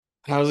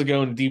How's it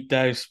going, Deep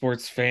Dive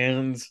Sports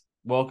fans?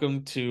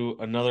 Welcome to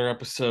another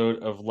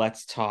episode of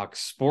Let's Talk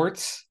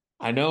Sports.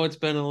 I know it's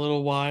been a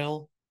little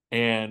while,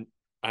 and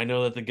I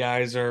know that the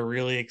guys are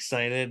really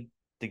excited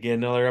to get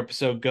another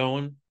episode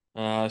going.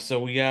 So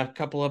we got a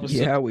couple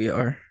episodes. Yeah, we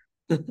are.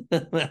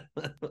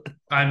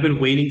 I've been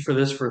waiting for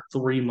this for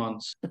 3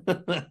 months.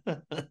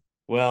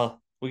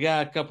 Well, we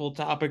got a couple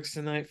topics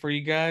tonight for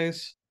you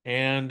guys,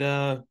 and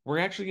we're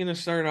actually going to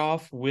start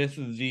off with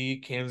the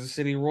Kansas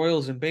City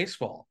Royals in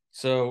baseball.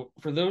 So,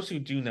 for those who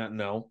do not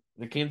know,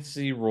 the Kansas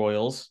City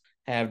Royals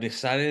have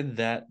decided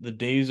that the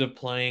days of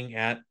playing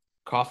at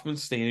Kauffman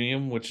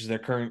Stadium, which is their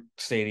current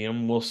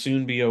stadium, will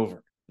soon be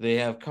over. They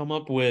have come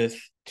up with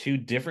two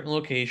different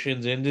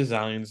locations and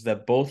designs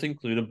that both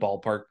include a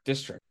ballpark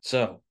district.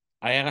 So,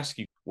 I ask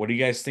you, what do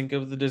you guys think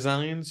of the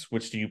designs?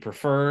 Which do you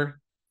prefer?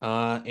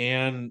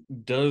 And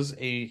does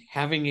a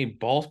having a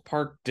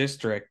ballpark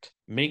district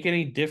make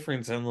any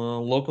difference in the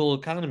local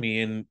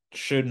economy? And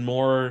should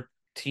more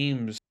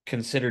teams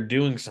consider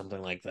doing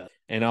something like that?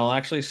 And I'll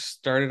actually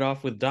start it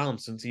off with Dom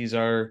since he's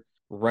our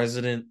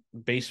resident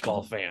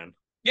baseball fan.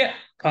 Yeah.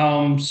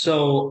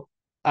 So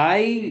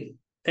I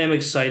am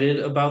excited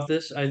about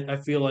this. I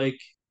feel like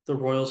the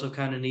Royals have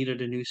kind of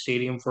needed a new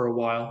stadium for a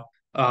while.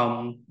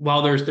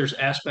 While there's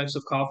aspects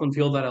of Coughlin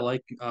Field that I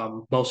like,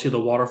 mostly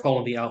the waterfall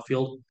and the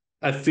outfield,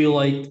 I feel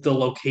like the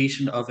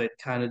location of it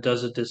kind of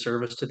does a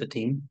disservice to the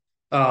team.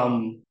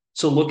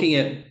 So looking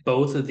at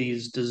both of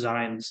these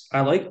designs,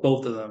 I like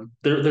both of them.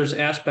 There's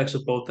aspects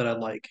of both that I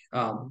like.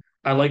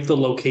 I like the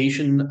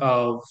location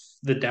of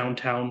the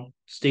downtown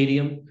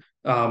stadium,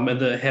 and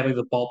the having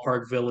the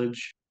ballpark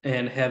village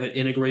and have it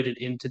integrated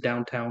into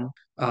downtown.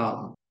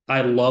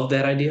 I love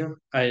that idea.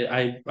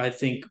 I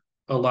think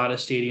a lot of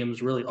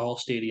stadiums, really all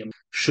stadiums,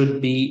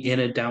 should be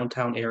in a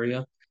downtown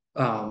area.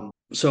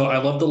 So I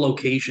love the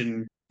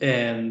location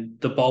and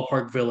the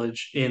ballpark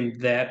village in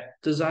that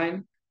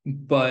design,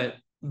 but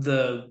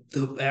the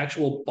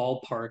actual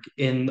ballpark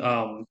in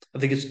I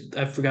think it's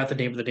I forgot the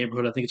name of the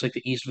neighborhood. I think it's like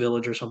the East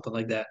Village or something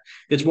like that.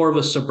 It's more of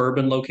a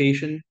suburban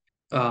location,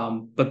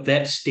 but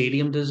that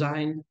stadium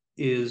design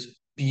is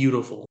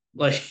beautiful.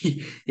 Like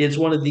it's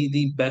one of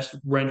the best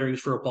renderings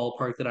for a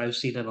ballpark that I've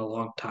seen in a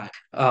long time.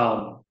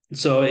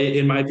 So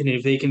in my opinion,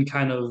 if they can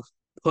kind of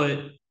put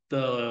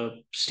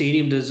the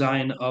stadium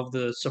design of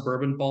the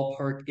suburban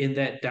ballpark in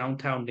that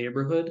downtown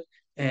neighborhood,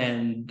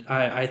 and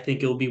I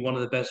think it'll be one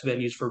of the best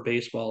venues for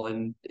baseball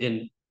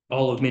in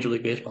all of Major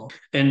League Baseball.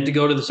 And to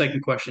go to the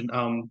second question,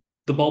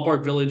 the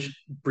ballpark village,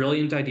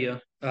 brilliant idea.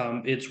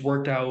 It's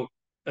worked out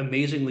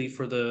amazingly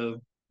for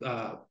the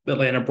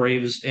Atlanta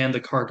Braves and the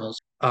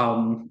Cardinals.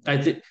 I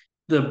think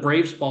the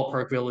Braves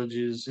ballpark village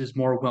is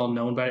more well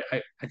known, but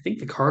I think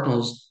the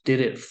Cardinals did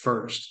it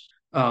first,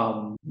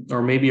 or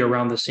maybe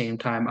around the same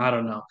time. I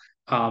don't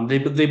know.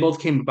 They both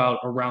came about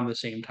around the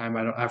same time.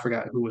 I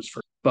forgot who was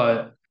first,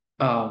 but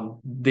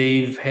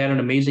they've had an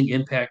amazing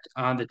impact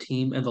on the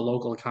team and the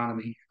local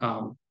economy.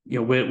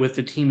 With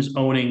the teams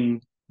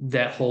owning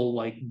that whole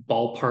like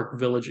ballpark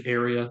village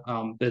area,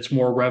 it's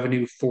more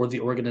revenue for the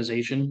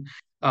organization.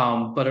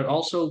 But it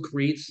also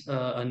creates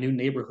a new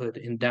neighborhood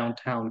in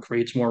downtown,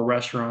 creates more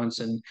restaurants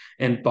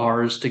and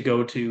bars to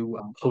go to,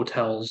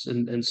 hotels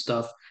and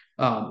stuff.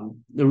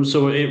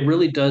 So it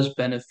really does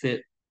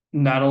benefit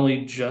not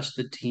only just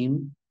the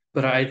team,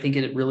 but I think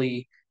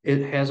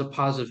it has a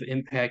positive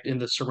impact in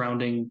the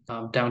surrounding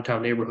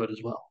downtown neighborhood as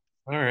well.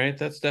 All right,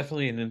 that's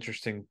definitely an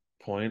interesting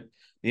point.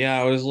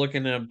 Yeah, I was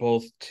looking at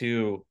both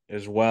too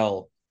as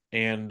well.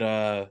 And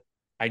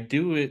I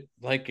do it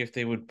like if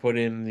they would put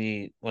in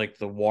the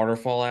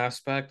waterfall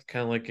aspect,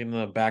 kind of like in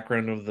the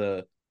background of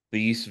the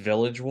East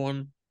Village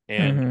one.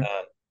 And hmm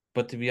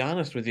but to be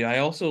honest with you, I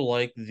also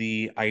like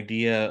the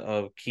idea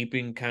of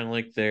keeping kind of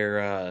like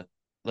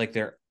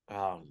their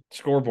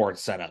scoreboard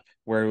setup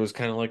where it was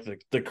kind of like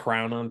the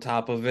crown on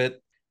top of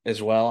it as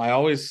well. I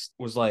always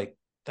was like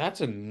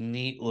that's a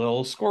neat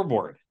little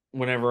scoreboard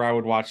whenever I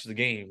would watch the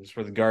games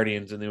for the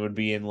Guardians and they would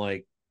be in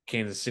like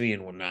Kansas City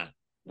and whatnot.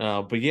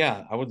 But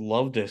yeah, I would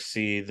love to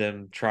see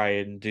them try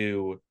and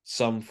do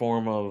some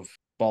form of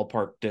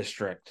ballpark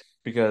district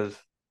because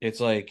it's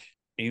like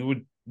it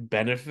would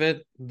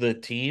benefit the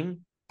team,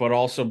 but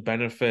also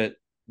benefit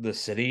the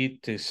city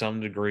to some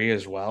degree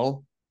as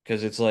well.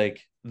 Because it's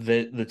like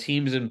the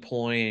team's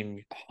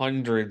employing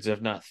hundreds,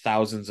 if not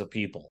thousands, of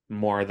people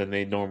more than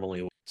they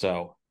normally would.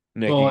 So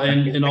Nick, Well,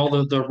 you got and all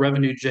the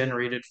revenue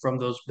generated from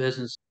those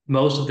businesses,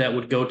 most of that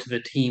would go to the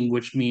team,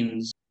 which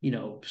means,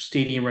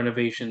 stadium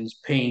renovations,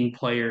 paying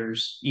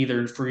players, either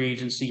in free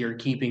agency or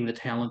keeping the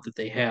talent that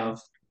they have.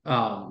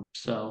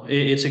 So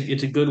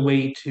it's a good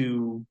way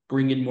to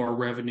bring in more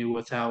revenue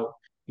without,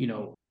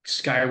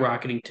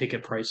 skyrocketing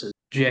ticket prices,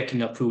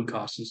 jacking up food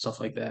costs and stuff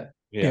like that.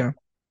 yeah. Yeah.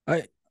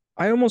 I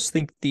I almost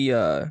think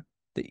the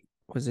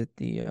was it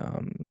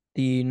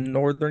the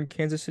northern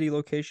Kansas City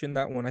location,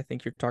 that one I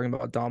think you're talking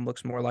about, Dom,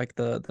 looks more like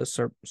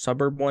the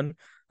suburb one.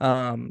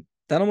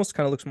 That almost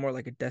kind of looks more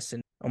like a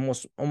destination,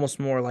 almost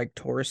more like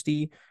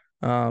touristy.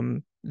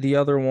 the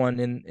other one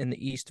in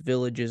the East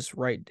Village is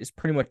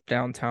pretty much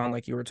downtown,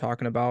 like you were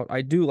talking about.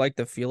 I do like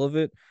the feel of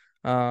it.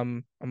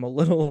 I'm a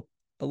little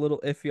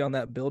iffy on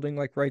that building,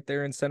 like right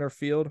there in center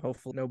field.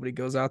 Hopefully nobody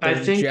goes out I there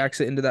and think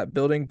jacks it into that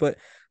building. But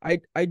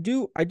I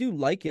do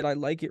like it. I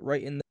like it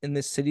right in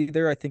this city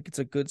there. I think it's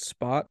a good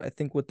spot. I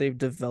think what they've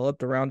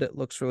developed around it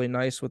looks really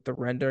nice with the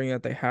rendering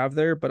that they have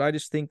there. But I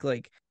just think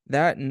like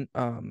that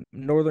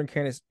northern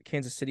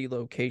Kansas City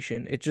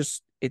location,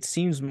 it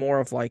seems more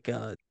of like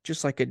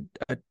just like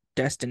a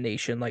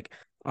destination. Like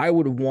I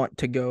would want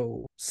to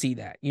go see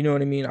that. You know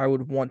what I mean? I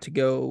would want to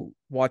go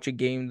watch a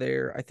game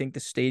there. I think the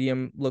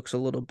stadium looks a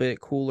little bit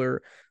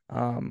cooler.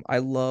 I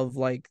love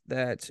like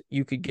that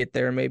you could get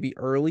there maybe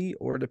early,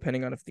 or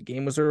depending on if the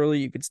game was early,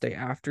 you could stay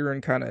after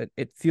and kind of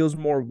it feels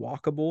more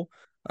walkable.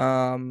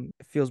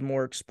 It feels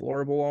more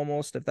explorable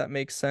almost, if that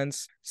makes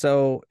sense.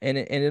 So and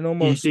it you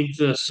almost think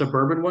the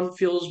suburban one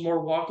feels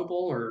more walkable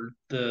or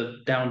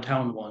the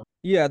downtown one?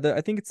 yeah, I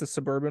think it's the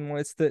suburban one.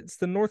 It's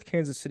the North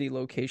Kansas City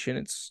location.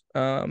 It's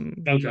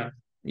Okay.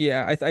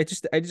 yeah, I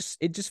just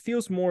it just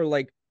feels more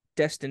like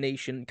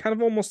destination, kind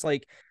of almost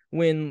like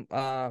when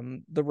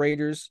the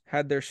Raiders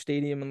had their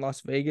stadium in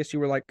Las Vegas. You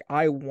were like,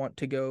 I want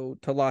to go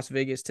to Las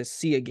Vegas to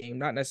see a game,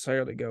 not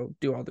necessarily go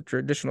do all the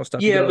traditional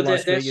stuff. You go Yeah, to but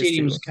Las that Vegas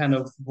stadium's to kind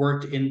of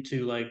worked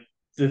into like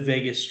the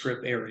Vegas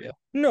Strip area.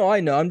 No,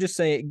 I know. I'm just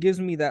saying it gives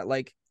me that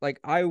like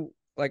I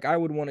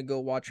would want to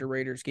go watch a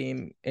Raiders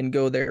game and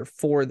go there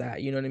for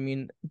that. You know what I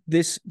mean?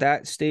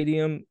 That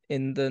stadium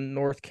in the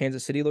North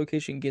Kansas City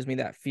location gives me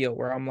that feel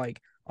where I'm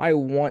like, I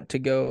want to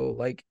go.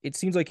 Like it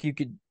seems like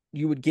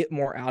you would get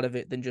more out of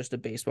it than just a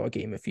baseball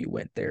game if you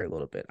went there a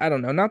little bit. I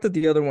don't know. Not that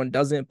the other one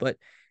doesn't, but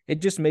it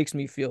just makes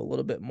me feel a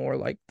little bit more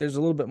like there's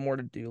a little bit more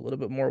to do, a little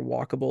bit more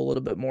walkable, a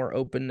little bit more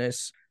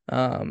openness.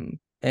 And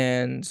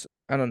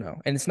I don't know.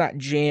 And it's not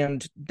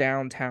jammed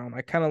downtown.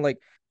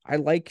 I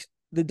like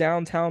the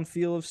downtown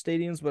feel of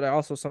stadiums, but I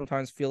also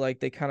sometimes feel like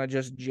they kind of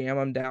just jam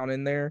them down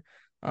in there.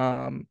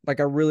 Like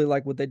I really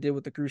like what they did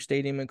with the Crew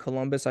Stadium in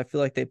Columbus. I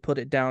feel like they put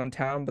it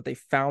downtown, but they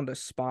found a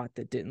spot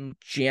that didn't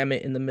jam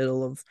it in the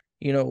middle of,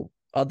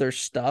 other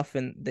stuff,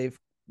 and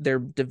they're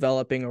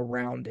developing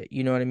around it.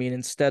 You know what I mean?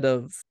 Instead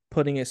of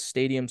putting a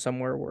stadium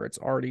somewhere where it's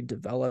already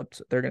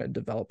developed, they're gonna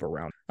develop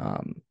around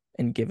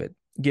and give it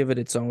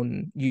its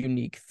own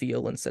unique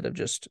feel instead of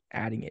just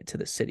adding it to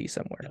the city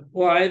somewhere.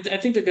 Well, I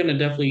think they're going to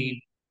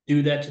definitely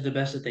do that to the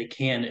best that they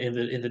can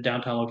in the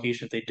downtown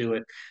location if they do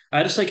it.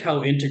 I just like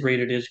how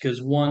integrated it is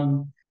because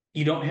one,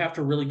 you don't have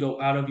to really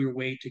go out of your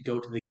way to go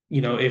to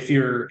if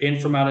you're in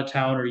from out of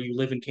town or you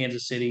live in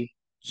Kansas City,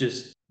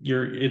 just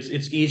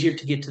it's easier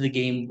to get to the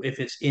game if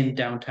it's in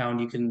downtown.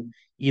 You can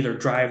either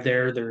drive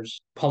there, there's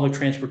public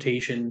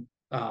transportation.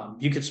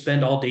 You could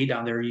spend all day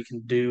down there. You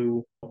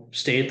can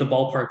stay at the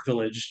ballpark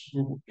village,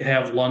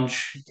 have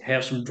lunch,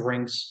 have some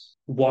drinks,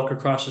 walk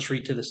across the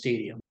street to the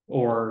stadium.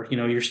 Or,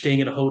 you're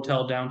staying at a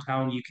hotel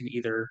downtown, you can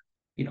either,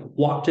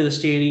 walk to the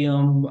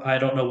stadium. I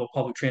don't know what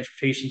public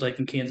transportation is like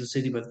in Kansas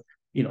City, but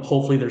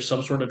hopefully there's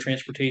some sort of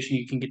transportation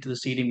you can get to the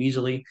stadium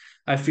easily.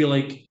 I feel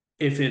like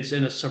if it's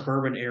in a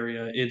suburban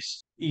area,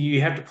 it's you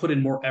have to put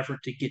in more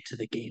effort to get to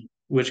the game,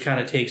 which kind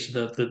of takes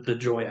the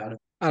joy out of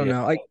I don't Yeah.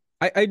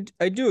 know.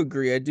 I do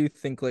agree. I do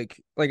think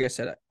like I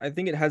said, I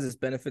think it has its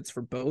benefits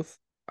for both.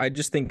 I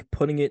just think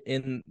putting it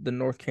in the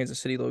North Kansas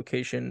City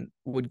location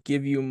would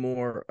give you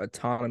more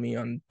autonomy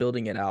on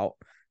building it out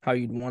how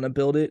you'd want to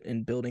build it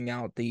and building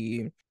out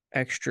the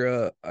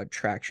extra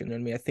attraction. I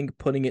mean, I think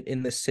putting it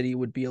in the city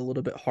would be a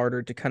little bit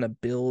harder to kind of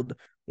build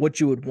what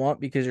you would want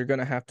because you're going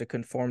to have to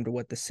conform to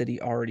what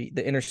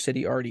the inner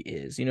city already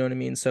is. You know what I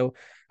mean? So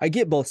I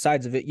get both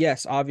sides of it.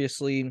 Yes,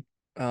 obviously,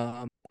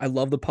 I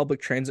love the public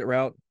transit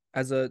route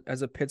as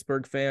a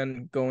Pittsburgh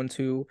fan going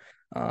to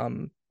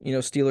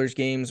Steelers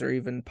games or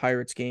even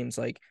Pirates games.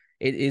 Like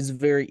it is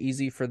very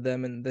easy for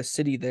them in the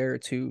city there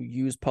to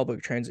use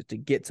public transit to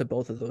get to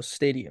both of those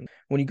stadiums.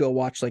 When you go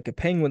watch like a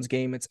Penguins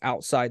game, it's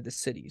outside the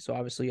city, so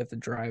obviously you have to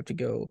drive to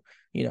go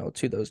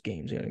to those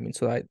games. You know what I mean?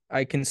 So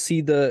I can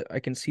see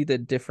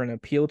the different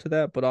appeal to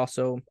that, but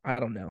also I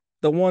don't know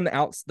the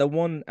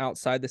one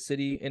outside the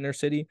city, inner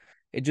city.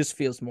 It just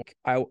feels more.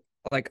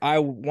 I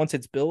once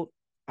it's built,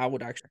 I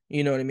would actually,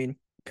 you know what I mean?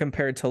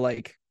 Compared to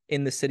like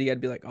in the city, I'd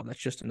be like, oh, that's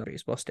just another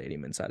baseball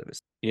stadium inside of it.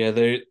 Yeah,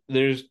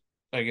 there's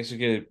I guess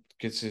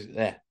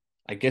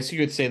I guess you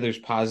could say there's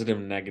positive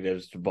and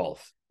negatives to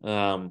both.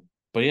 But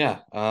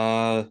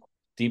yeah,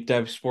 deep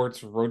dive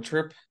sports road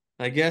trip,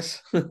 I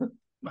guess.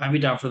 I'd be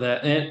down for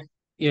that. And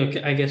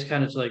I guess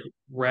kind of to like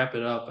wrap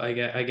it up.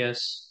 I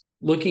guess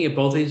looking at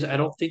both of these, I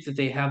don't think that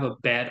they have a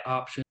bad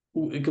option.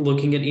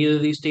 Looking at either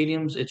of these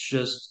stadiums, it's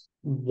just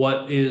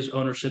what is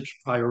ownership's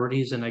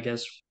priorities, and I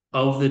guess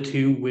of the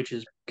two, which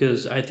is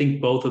because I think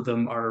both of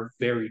them are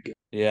very good.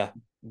 Yeah,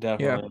 Yeah.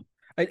 definitely.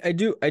 I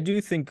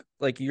do think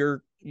like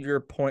your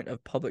point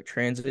of public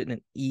transit and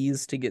an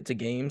ease to get to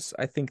games,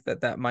 I think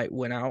that might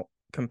win out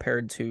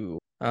compared to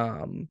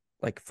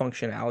like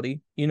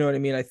functionality. You know what I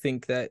mean? I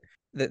think that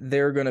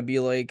they're going to be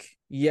like,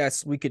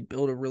 yes, we could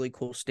build a really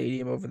cool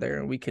stadium over there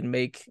and we can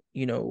make,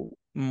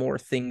 more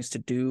things to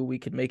do. We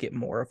could make it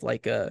more of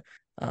like a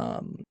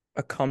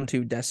come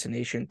to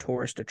destination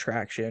tourist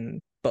attraction.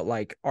 But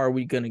like, are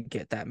we gonna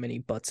get that many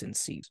butts in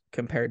seats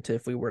compared to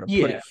if we were to put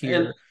Yeah, it and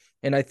here?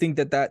 And I think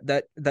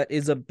that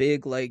is a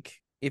big, like,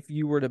 if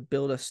you were to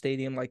build a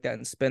stadium like that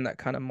and spend that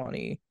kind of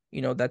money,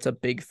 that's a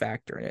big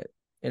factor in it.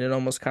 And it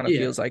almost kind of yeah.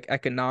 feels like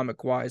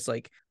economic wise,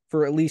 like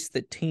for at least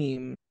the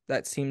team,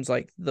 that seems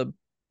like the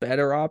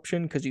better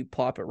option because you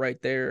plop it right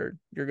there.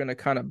 You're gonna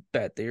kind of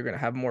bet that you're gonna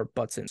have more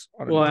butts in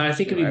on Well, an, I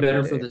think it'd be every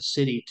better for day. the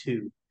city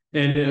too.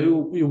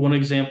 And one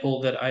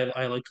example that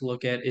I like to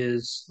look at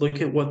is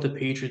look at what the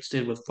Patriots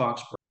did with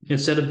Foxborough.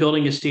 Instead of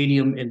building a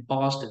stadium in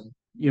Boston,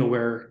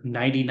 where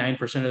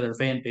 99% of their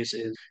fan base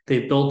is,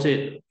 they built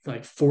it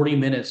like 40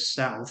 minutes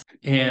south.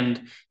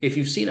 And if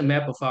you've seen a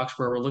map of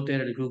Foxborough or looked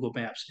at it at Google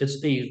Maps,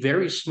 it's a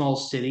very small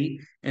city,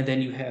 and then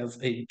you have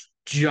a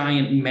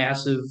giant,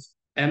 massive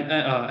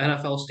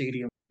NFL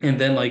stadium, and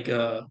then like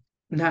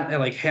not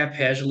like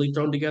haphazardly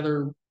thrown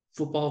together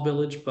football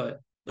village, but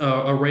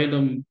a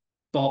random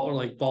ball or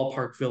like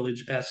ballpark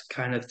village esque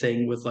kind of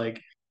thing with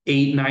like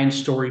 8, 9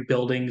 story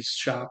buildings,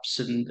 shops,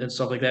 and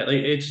stuff like that. Like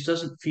it just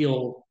doesn't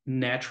feel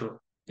natural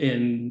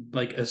in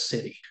like a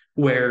city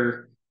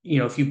where,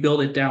 if you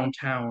build it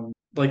downtown,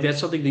 like that's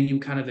something that you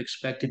kind of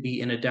expect to be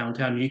in a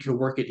downtown. You can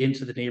work it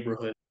into the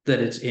neighborhood that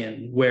it's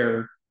in,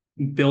 where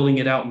building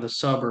it out in the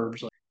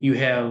suburbs, like you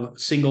have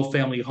single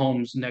family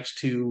homes next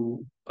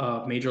to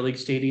major league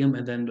stadium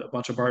and then a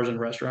bunch of bars and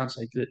restaurants.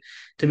 Like that,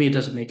 to me, it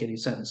doesn't make any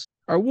sense.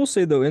 I will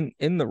say though,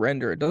 in the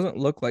render, it doesn't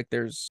look like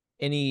there's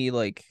any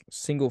like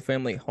single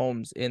family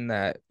homes in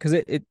that because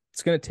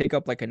it's gonna take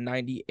up like a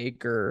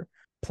 90-acre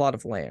plot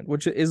of land,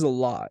 which is a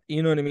lot.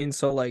 You know what I mean?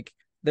 So like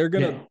they're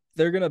gonna Yeah.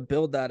 they're gonna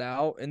build that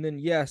out, and then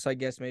yes, I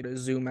guess maybe to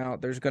zoom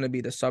out, there's gonna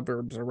be the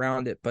suburbs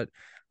around it, but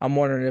I'm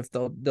wondering if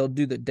they'll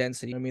do the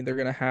density. I mean, they're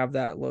gonna have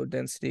that low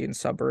density in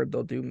suburb,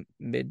 they'll do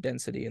mid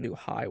density and do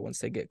high once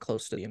they get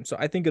close to them. So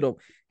I think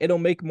it'll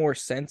make more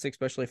sense,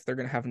 especially if they're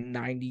gonna have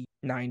 90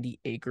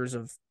 acres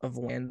of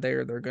land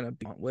there they're gonna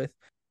be with.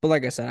 But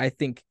like I said, I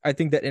think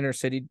that inner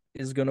city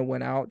is gonna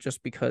win out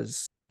just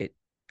because it,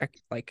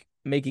 like,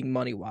 making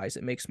money wise,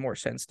 it makes more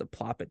sense to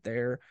plop it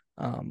there.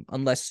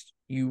 Unless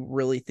you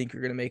really think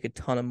you're gonna make a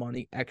ton of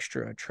money,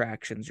 extra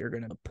attractions you're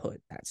gonna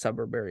put that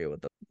suburb area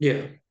with them.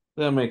 Yeah.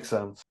 That makes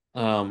sense.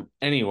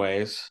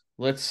 Anyways,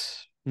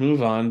 let's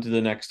move on to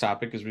the next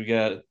topic because we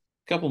got a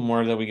couple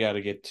more that we got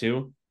to get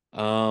to.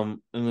 And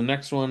the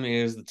next one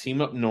is the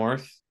team up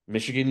north,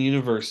 Michigan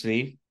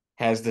University,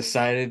 has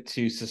decided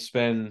to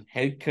suspend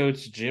head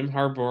coach Jim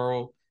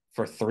Harbaugh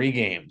for 3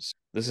 games.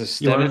 This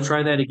is You want stemming to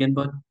try that again,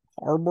 bud?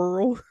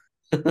 Harborough,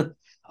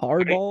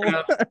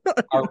 Hardball.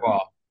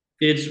 Harbaugh.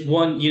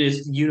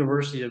 It's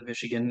University of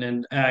Michigan,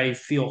 and I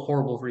feel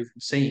horrible for even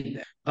saying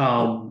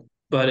that.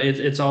 But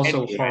it's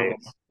also Anyways,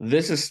 Harbaugh.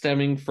 this is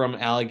stemming from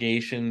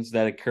allegations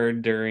that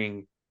occurred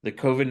during the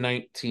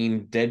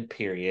COVID-19 dead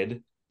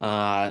period.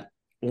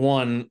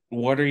 One,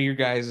 what are your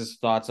guys'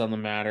 thoughts on the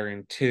matter?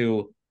 And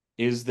two,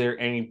 is there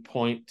any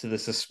point to the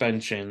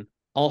suspension?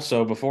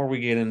 Also, before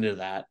we get into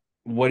that,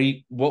 what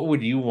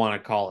would you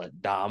want to call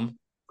it, Dom?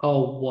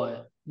 Oh,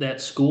 what? That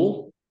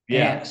school?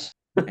 Yeah. Ass.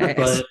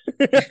 Ass.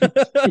 But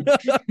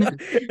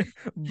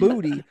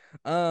Booty.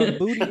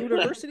 Booty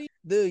University,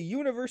 the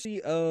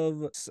University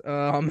of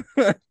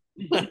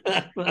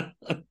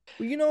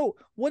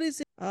what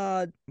is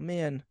it?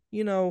 Man,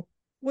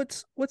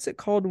 what's it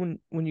called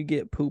when you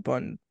get poop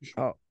on?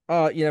 Yeah,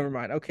 never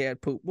mind. Okay, I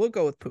had poop. We'll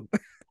go with poop.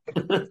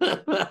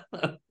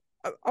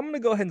 I'm gonna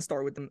go ahead and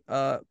start with them.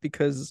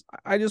 Because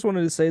I just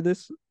wanted to say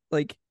this.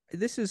 Like,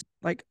 this is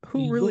like,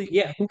 who really?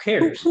 yeah, who Who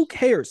cares? who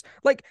cares?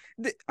 Like,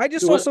 I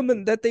just saw What?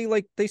 something that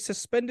they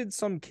suspended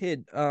some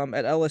kid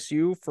at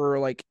LSU for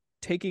like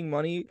taking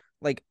money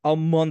like a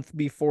month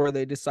before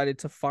they decided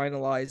to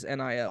finalize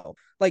NIL.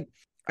 Like,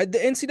 the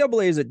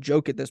NCAA is a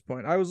joke at this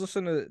point. I was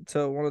listening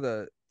to one of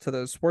the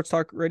sports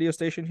talk radio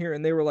station here,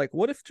 and they were like,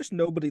 "What if just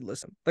nobody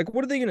listened? Like,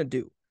 what are they gonna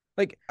do?"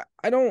 Like,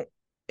 I don't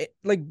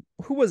like,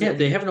 who was Yeah, it?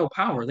 they have no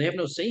power. They have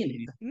no say in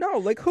anything. No,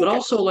 like, But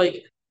also,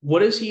 like,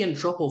 what is he in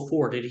trouble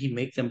for? Did he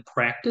make them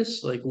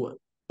practice? Like, what?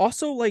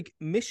 also, like,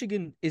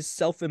 Michigan is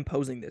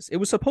self-imposing this. It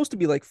was supposed to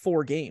be like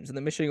 4 games, and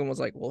then Michigan was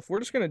like, "Well, if we're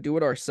just gonna do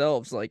it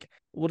ourselves, like,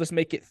 we'll just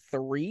make it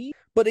 3."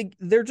 But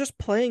they're just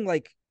playing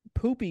like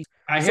poopy.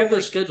 I So have their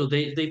like, schedule.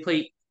 They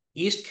play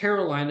East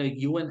Carolina,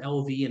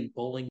 UNLV, and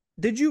Bowling.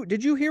 did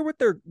you hear what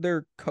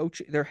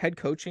their head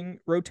coaching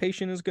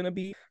rotation is going to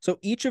be? So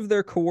each of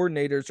their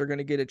coordinators are going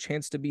to get a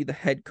chance to be the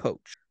head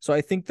coach. So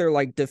I think their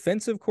like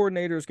defensive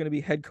coordinator is going to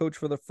be head coach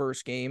for the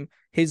first game.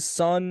 His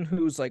son,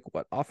 who's like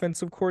what,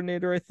 offensive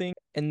coordinator, I think,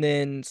 and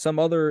then some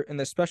other, and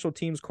the special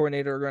teams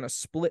coordinator are going to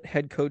split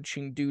head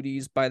coaching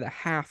duties by the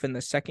half in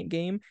the second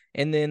game,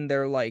 and then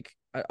their like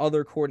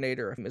other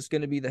coordinator is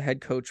going to be the head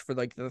coach for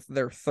like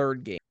their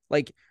third game.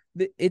 Like,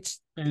 it's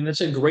And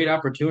that's a great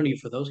opportunity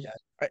for those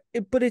guys.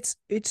 but it's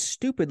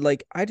stupid.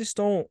 Like, I just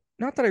don't.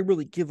 Not that I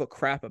really give a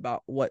crap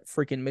about what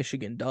freaking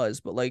Michigan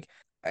does, but like,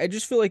 I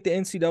just feel like the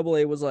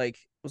NCAA was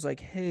like,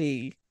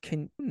 hey,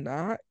 can you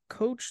not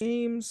coach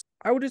games?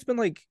 I would have just been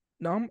like,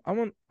 no,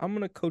 I'm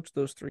gonna coach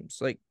those teams.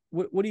 Like,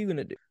 what are you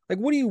gonna do? Like,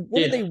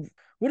 Yeah.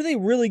 what are they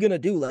really gonna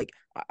do? Like,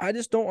 I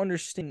just don't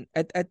understand.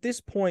 At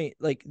this point,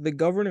 like the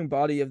governing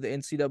body of the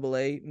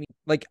NCAA,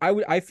 like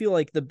I feel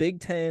like the Big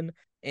Ten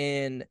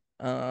and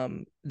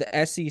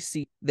the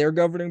SEC, their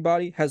governing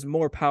body has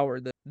more power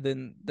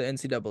than the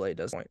NCAA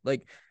does.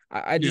 Like,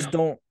 I just Yeah.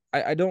 don't.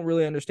 I don't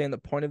really understand the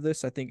point of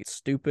this. I think it's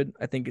stupid.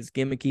 I think it's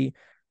gimmicky.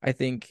 I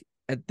think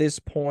at this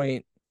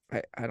point,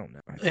 I don't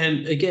know.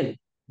 And again,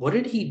 what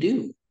did he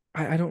do?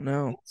 I don't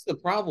know. That's the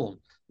problem.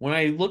 When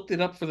I looked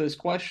it up for this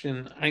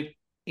question,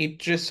 it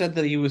just said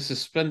that he was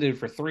suspended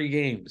for 3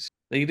 games.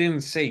 They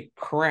didn't say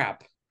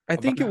crap I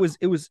about. think it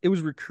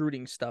was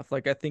recruiting stuff.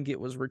 Like I think it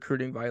was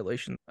recruiting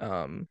violation.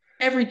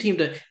 Every team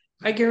that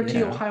I guarantee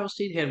Yeah. Ohio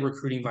State had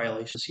recruiting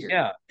violations here.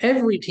 Yeah,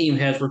 Every team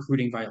has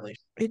recruiting violations.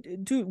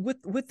 Dude,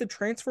 with the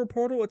transfer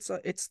portal, it's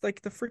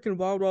like the freaking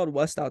wild wild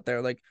west out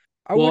there. Like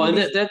I Well, wouldn't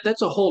and even.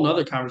 that's a whole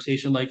nother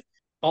conversation. Like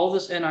all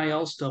this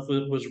NIL stuff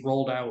was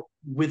rolled out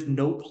with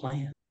no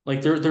plan.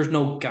 Like there's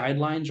no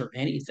guidelines or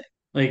anything.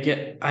 Like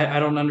I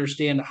don't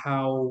understand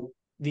how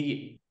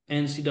the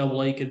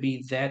NCAA could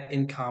be that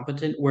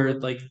incompetent where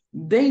like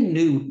they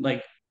knew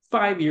like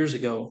 5 years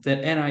ago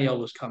that NIL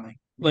was coming.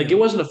 Like Yeah. it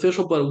wasn't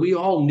official, but we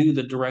all knew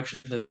the direction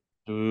that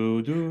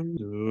do do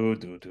do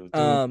do do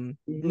do.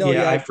 No,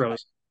 yeah, yeah, I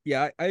froze.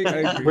 yeah, I agree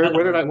with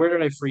Where you.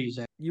 did I freeze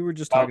at? You were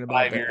just About talking about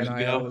 5 that years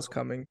NIL ago. was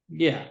coming.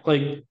 Yeah,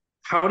 like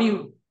how do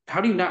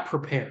you not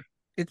prepare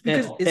It's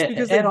because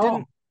at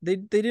all? they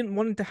didn't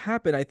want it to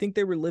happen. I think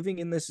they were living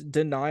in this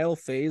denial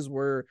phase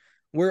where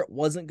it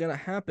wasn't gonna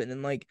happen.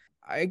 And like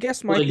I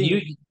guess my Like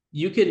thing.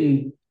 you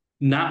can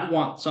not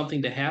want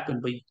something to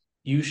happen, but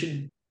you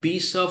should be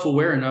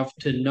self-aware enough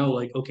to know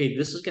like, okay,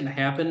 this is going to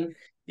happen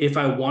if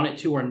I want it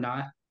to or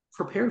not.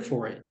 Prepare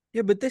for it.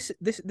 Yeah, but this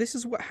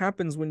is what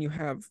happens when you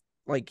have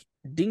like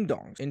ding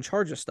dongs in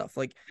charge of stuff.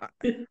 Like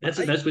That's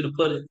the I best way to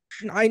put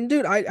it.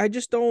 dude, I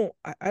just don't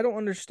I don't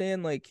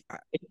understand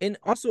and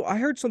also I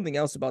heard something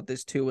else about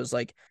this too was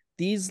like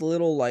these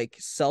little like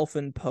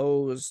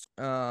self-imposed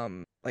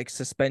like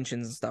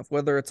suspensions and stuff,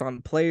 whether it's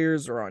on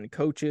players or on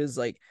coaches,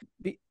 like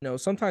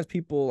sometimes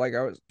people like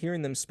I was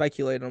hearing them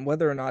speculate on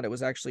whether or not it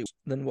was actually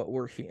than what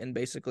we're and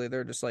basically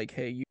they're just like,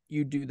 hey,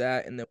 you do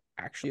that and then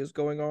what actually is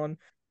going on.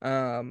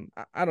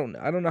 I don't know.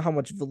 I don't know how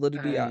much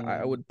validity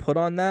I Um, would put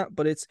on that,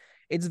 but it's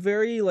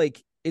very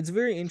like it's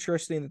very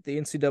interesting that the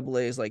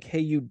NCAA is like, hey,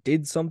 you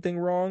did something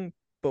wrong,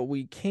 but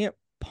we can't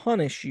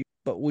punish you.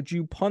 But would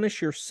you punish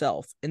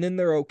yourself? And then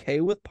they're okay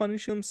with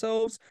punishing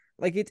themselves.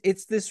 Like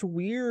it's this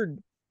weird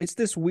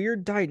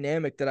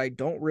dynamic that I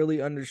don't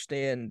really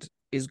understand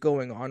is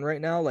going on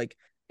right now. Like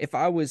if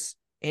I was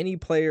any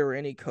player or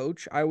any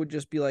coach, I would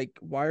just be like,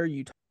 why are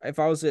you if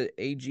I was at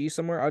AG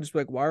somewhere, I'd just be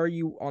like, why are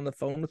you on the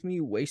phone with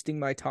me wasting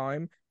my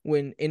time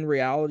when in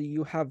reality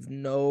you have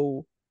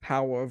no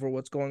power over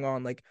what's going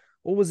on? Like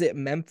what was it,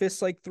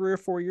 Memphis, like 3 or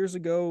 4 years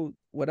ago,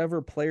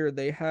 whatever player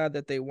they had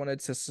that they wanted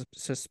to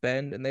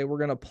suspend and they were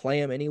going to play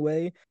him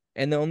anyway.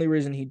 And the only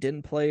reason he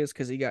didn't play is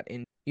because he got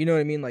in. You know what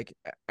I mean? Like,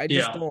 I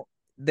just yeah. don't.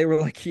 They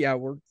were like, yeah,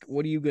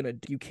 what are you going to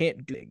do? You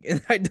can't do it.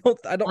 And I don't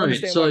All right.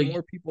 understand So why like,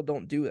 more people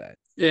don't do that.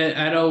 yeah,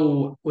 I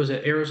know. Was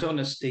it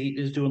Arizona State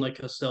is doing like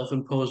a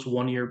self-imposed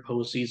 1 year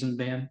postseason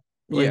ban?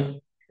 Like, Yeah.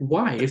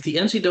 why? If the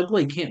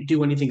NCAA can't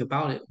do anything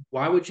about it,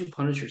 why would you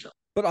punish yourself?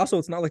 But also,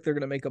 it's not like they're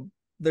going to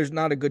there's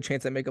not a good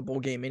chance they make a bowl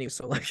game anyway.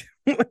 So, like,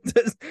 Well,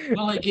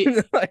 like,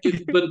 but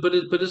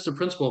it's the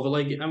principle. But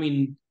like, I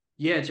mean,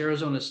 yeah, it's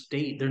Arizona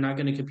State. They're not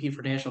going to compete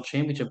for national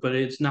championship, but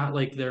it's not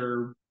like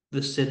they're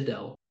the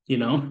Citadel, you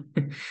know?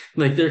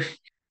 Like they're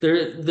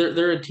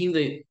a team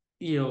that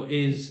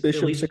is at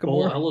Bishop least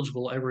bowl Sycamore.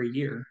 eligible every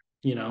year.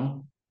 You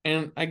know?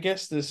 And I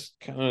guess this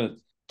kind of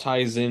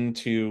ties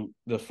into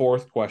the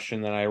fourth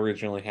question that I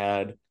originally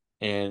had,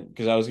 and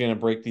because I was going to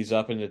break these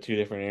up into 2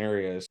 different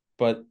areas,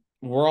 but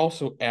we're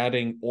also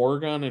adding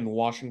Oregon and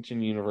Washington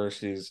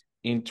universities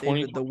in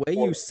David, the way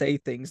you 2024. say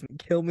things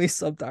kill me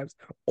sometimes.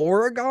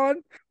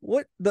 Oregon?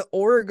 What the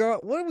Oregon?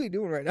 What are we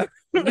doing right now?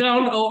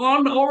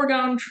 On the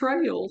Oregon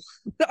Trail.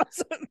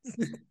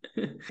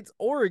 It's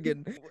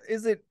Oregon.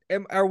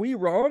 Are we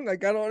wrong?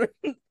 Like I don't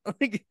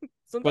like But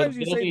sometimes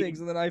you say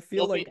things and then I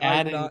feel they'll like be I'm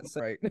adding not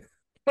saying right.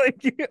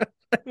 Like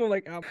I'm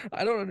like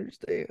I don't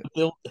understand.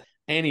 they'll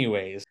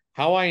anyways,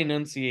 how I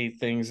enunciate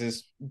things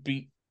is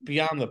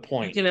beyond the We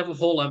point. can have a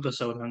whole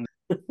episode on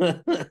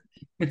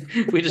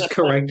we just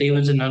correct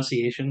David's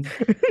enunciation.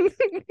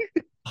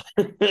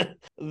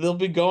 They'll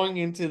be going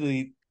into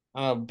the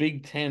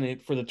Big Ten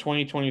for the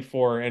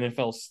 2024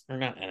 NFL or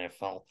not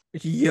NFL.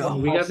 We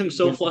Yo. got him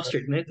so Season.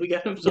 flustered, Nick. We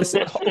got him so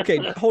Listen, flustered.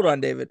 okay, hold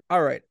on, David.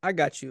 All right, I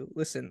got you.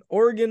 Listen,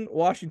 Oregon,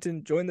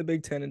 Washington join the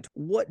Big Ten, and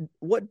what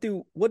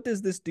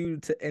does this do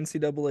to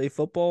NCAA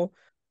football?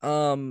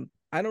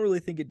 I don't really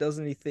think it does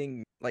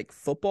anything like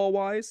football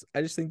wise.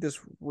 I just think this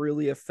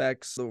really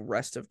affects the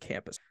rest of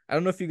campus. I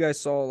don't know if you guys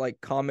saw like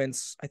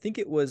comments. I think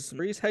it was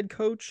Missouri's head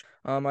coach.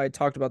 I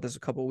talked about this a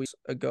couple weeks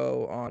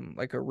ago on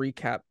like a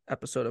recap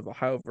episode of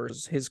Ohio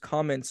versus his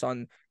comments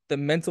on the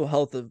mental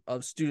health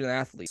of student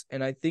athletes.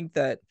 And I think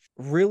that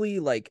really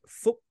like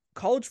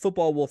college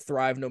football will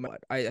thrive no matter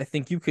what. I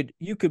think you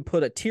could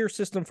put a tier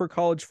system for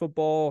college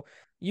football.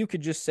 You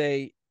could just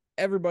say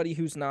everybody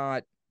who's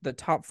not the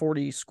top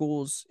 40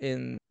 schools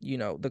in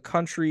the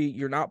country,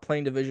 you're not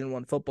playing Division I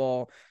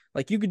football.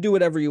 Like you could do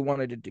whatever you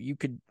wanted to do. You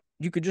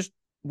could just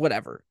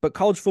whatever. But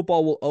college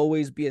football will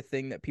always be a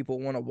thing that people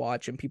want to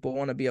watch and people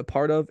want to be a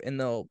part of, and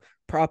they'll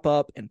prop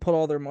up and put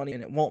all their money,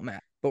 and it won't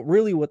matter. But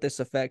really what this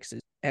affects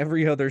is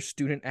every other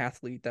student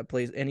athlete that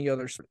plays any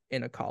other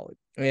in a college.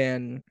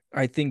 And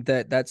I think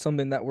that that's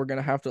something that we're going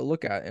to have to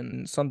look at,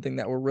 and something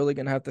that we're really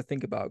going to have to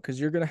think about, because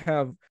you're going to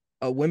have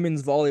a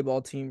women's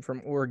volleyball team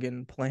from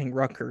Oregon playing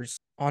Rutgers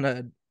on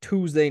a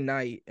Tuesday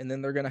night, and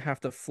then they're going to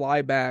have to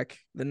fly back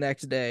the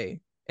next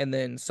day and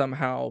then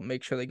somehow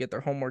make sure they get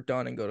their homework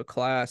done and go to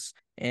class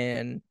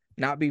and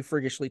not be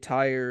freakishly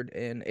tired.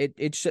 And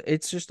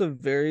it's just a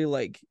very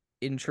like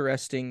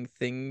interesting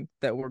thing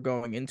that we're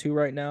going into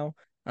right now.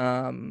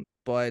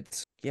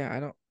 But yeah, I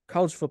don't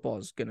college football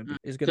is gonna be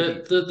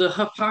The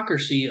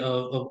hypocrisy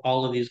of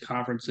all of these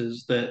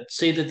conferences that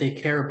say that they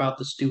care about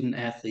the student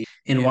athlete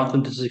and want yeah.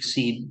 them to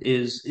succeed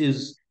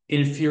is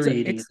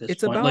infuriating at this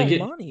It's point.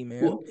 about money,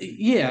 man. Well,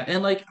 yeah,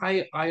 and like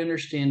I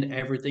understand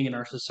everything in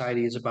our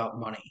society is about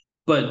money,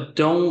 but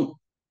don't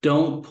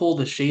pull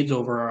the shades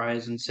over our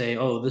eyes and say,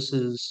 oh, this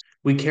is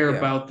we care Yeah.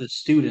 about the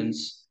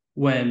students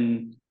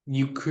when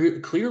you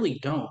clearly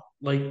don't.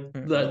 Like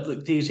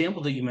Mm-mm. the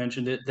example that you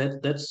mentioned,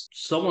 that's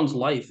someone's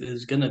life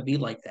is gonna be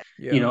like that.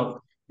 You Yeah. know,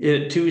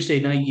 Tuesday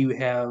night you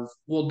have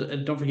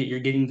don't forget you're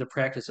getting to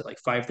practice at like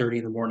 5:30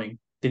 in the morning.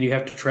 Then you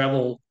have to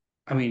travel.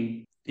 I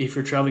mean, if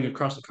you're traveling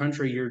across the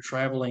country, you're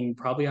traveling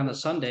probably on a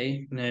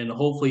Sunday, and then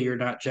hopefully you're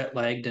not jet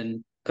lagged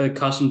and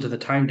accustomed to the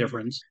time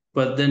difference.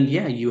 But then,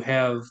 yeah, you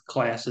have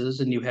classes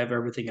and you have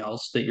everything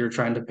else that you're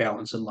trying to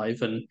balance in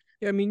life. And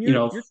Yeah, I mean you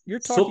know, you're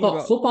talking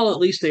about football at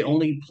least they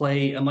only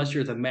play unless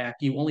you're the MAC.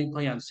 You only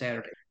play on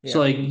Saturday,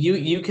 so yeah. like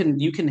you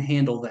can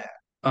handle that.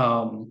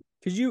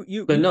 Because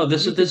But no, you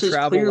could this is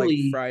travel like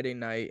clearly Friday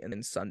night and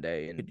then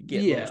Sunday and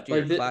get yeah, most of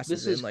your like classes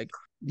this in. is Like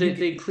you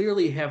they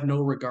clearly have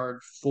no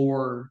regard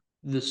for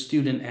the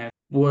student act.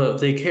 What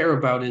they care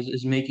about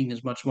is making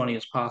as much money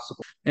as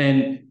possible.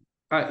 And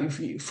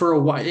for a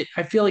while,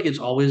 I feel like it's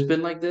always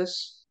been like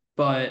this.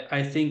 But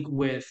I think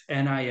with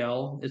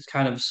NIL, it's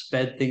kind of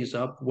sped things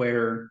up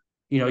where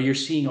you're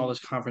seeing all this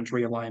conference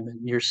realignment.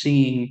 You're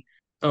seeing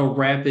a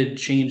rapid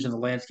change in the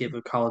landscape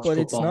of college but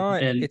it's football,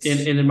 not and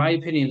in my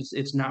opinion,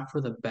 it's not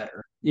for the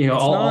better. it's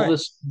not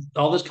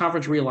All this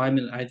conference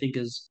realignment, I think,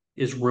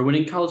 is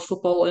ruining college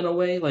football in a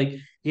way. Like,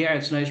 yeah,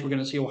 it's nice we're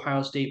going to see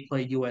Ohio State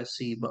play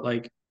USC, but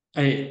like,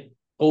 I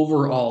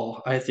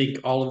overall, I think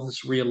all of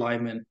this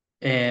realignment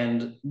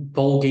and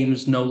bowl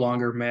games no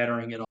longer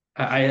mattering at all.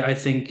 I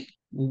think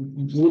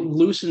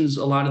loosens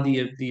a lot of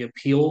the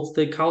appeal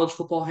that college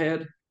football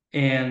had,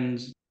 and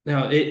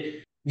now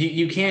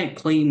you can't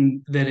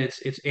claim that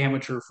it's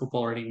amateur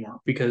football anymore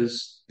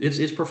because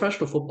it's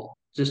professional football,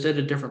 just at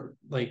a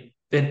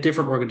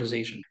different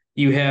organization.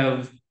 You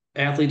have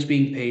athletes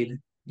being paid.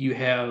 You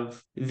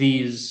have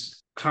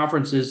these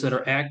conferences that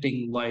are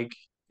acting like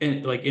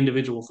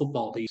individual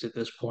football leagues at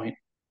this point.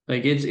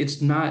 Like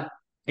it's not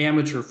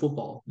amateur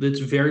football. It's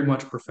very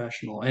much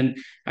professional, and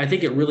I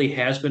think it really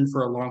has been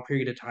for a long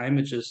period of time.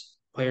 It's just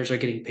players are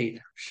getting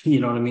paid. You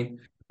know what I mean?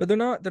 but they're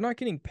not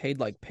getting paid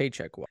like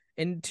paycheck wise.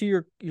 And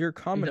to your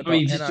comment I about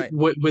mean, just NI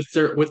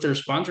with their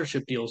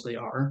sponsorship deals, they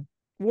are.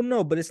 well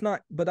no, but it's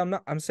not but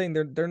I'm saying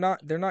they're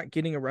not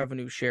getting a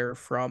revenue share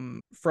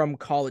from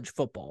college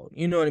football.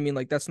 You know what I mean?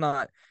 Like that's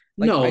not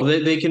like No, I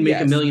they can make $1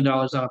 yes, million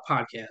on a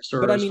podcast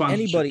or but I a mean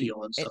sponsorship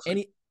deal and stuff like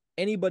that.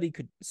 anybody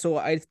could. So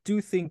I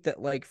do think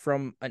that like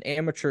from an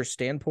amateur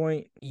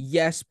standpoint,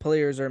 yes,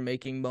 players are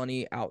making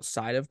money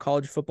outside of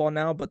college football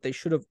now, but they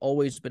should have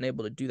always been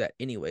able to do that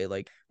anyway.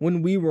 Like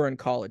when we were in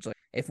college, like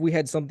if we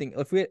had something,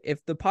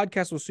 if the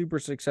podcast was super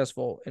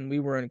successful and we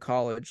were in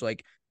college,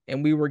 like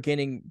and we were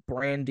getting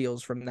brand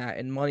deals from that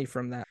and money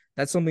from that,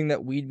 that's something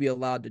that we'd be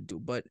allowed to do.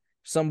 But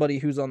somebody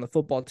who's on the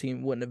football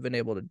team wouldn't have been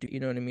able to do. You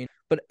know what I mean?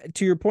 But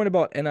to your point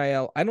about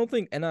NIL, I don't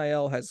think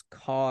NIL has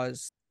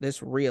caused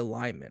this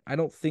realignment. I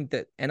don't think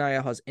that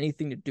NIL has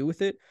anything to do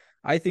with it.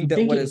 I I think that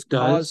think what has it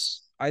caused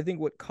does. I think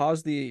what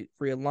caused the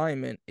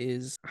realignment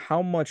is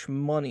how much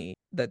money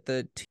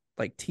that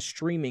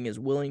streaming is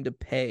willing to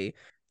pay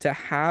to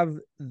have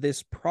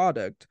this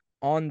product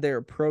on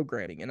their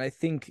programming. And I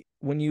think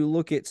when you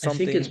look at I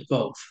think it's something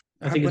both.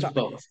 I think but it's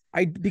both.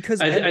 I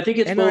because I think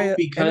it's both NIL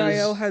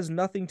because has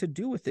nothing to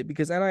do with it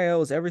because NIL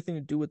has everything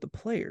to do with the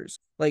players.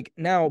 Like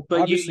now, but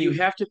you obviously,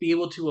 have to be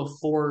able to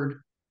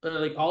afford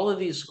like all of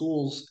these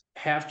schools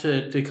have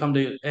to come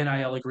to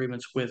NIL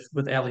agreements with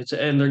athletes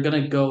and they're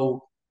going to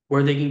go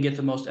where they can get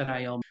the most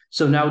NIL.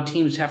 So now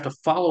teams have to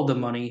follow the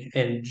money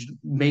and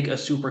make a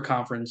super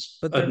conference,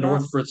 But a they're not.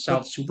 North versus But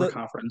South super the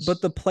conference.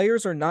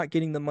 players are not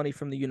getting the money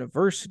from the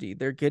university.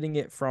 They're getting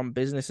it from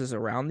businesses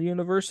around the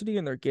university,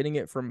 and they're getting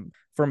it from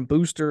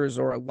boosters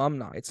or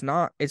alumni. It's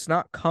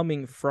not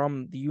coming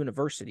from the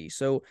university.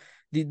 So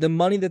the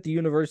money that the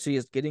university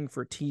is getting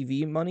for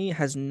TV money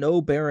has no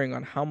bearing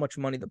on how much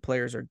money the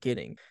players are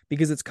getting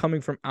because it's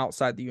coming from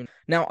outside the uni.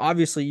 Now,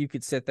 obviously, you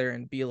could sit there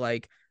and be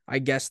like, I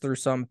guess through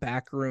some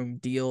backroom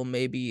deal,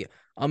 maybe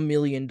 $1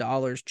 million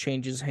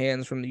changes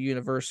hands from the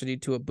university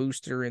to a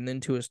booster and then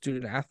to a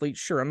student athlete.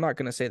 Sure, I'm not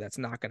going to say that's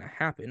not going to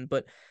happen,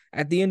 but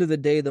at the end of the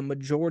day, the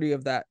majority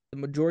of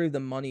the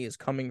money is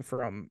coming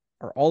from,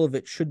 or all of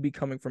it should be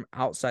coming from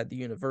outside the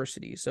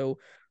university. So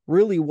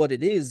really what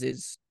it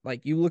is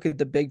like you look at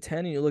the Big Ten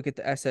and you look at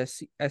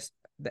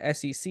the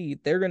SEC,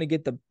 they're going to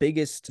get the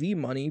biggest TV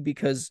money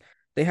because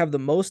they have the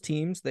most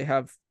teams, they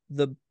have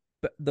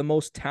the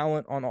most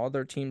talent on all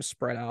their teams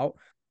spread out.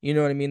 You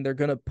know what I mean? They're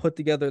going to put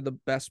together the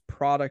best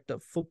product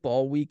of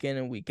football week in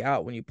and week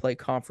out when you play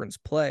conference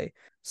play.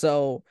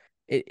 So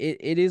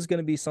it is going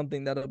to be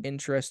something that'll be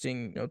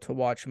interesting, to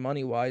watch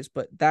money wise.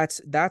 But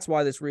that's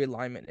why this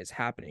realignment is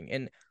happening.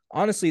 And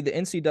honestly, the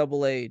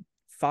NCAA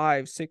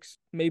 5, 6,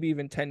 maybe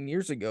even 10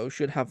 years ago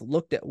should have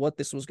looked at what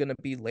this was going to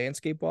be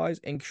landscape wise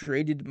and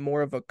created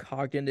more of a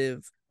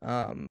cognitive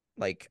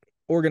like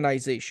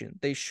organization.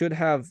 They should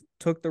have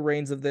took the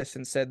reins of this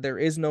and said there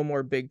is no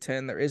more Big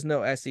Ten, there is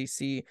no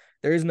SEC,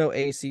 there is no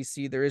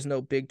ACC, there is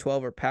no Big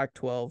 12 or Pac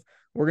 12.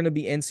 We're going to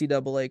be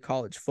NCAA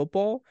college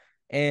football,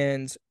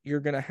 and you're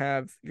going to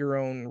have your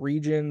own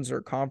regions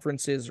or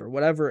conferences or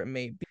whatever it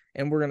may be.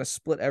 And we're going to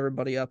split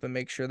everybody up and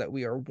make sure that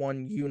we are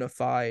one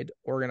unified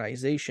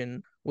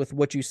organization. With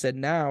what you said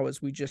now,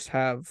 is we just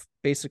have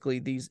basically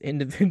these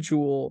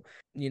individual,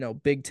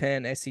 Big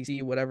Ten,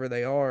 SEC, whatever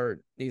they are,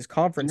 these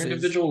conferences.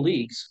 Individual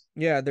leagues.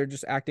 Yeah, they're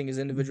just acting as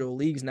individual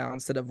leagues now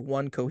instead of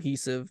one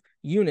cohesive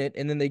unit,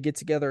 and then they get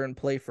together and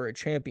play for a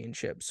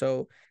championship.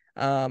 So,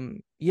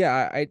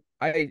 yeah,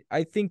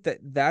 I think that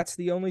that's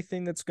the only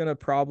thing that's going to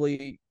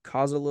probably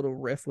cause a little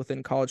rift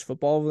within college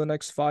football over the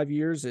next 5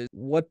 years is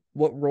what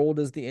role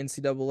does the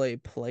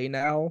NCAA play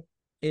now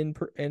in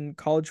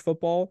college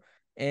football,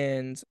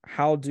 and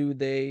how do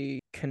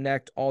they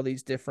connect all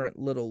these different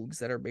little leagues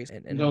that are based in,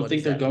 I and don't what does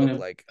think they're that going look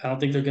to. like? I don't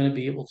think they're going to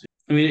be able to.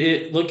 I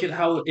mean, look at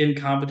how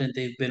incompetent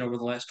they've been over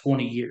the last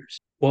 20 years.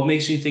 What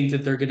makes you think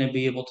that they're going to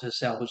be able to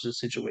salvage this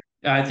situation?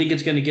 I think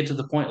it's going to get to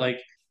the point like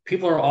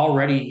people are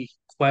already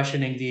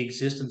questioning the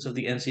existence of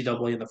the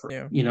NCAA in the first.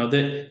 Yeah.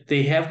 That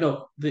they have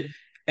no.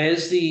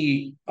 As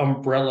the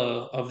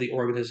umbrella of the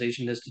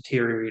organization has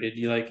deteriorated,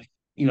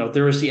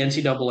 there was the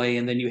NCAA,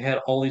 and then you had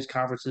all these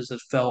conferences that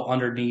fell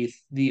underneath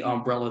the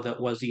umbrella that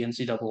was the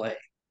NCAA.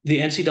 The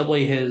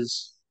NCAA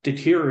has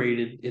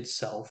deteriorated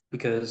itself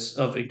because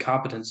of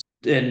incompetence.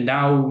 And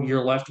now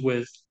you're left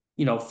with,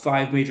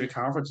 five major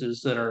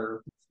conferences that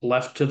are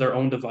left to their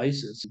own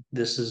devices.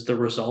 This is the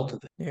result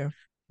of it. Yeah.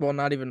 Well,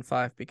 not even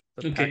 5 because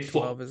the Okay,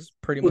 Pac-12 is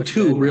pretty well, much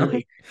two dead now.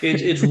 really.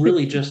 It's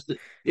really just it's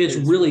It's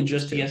really really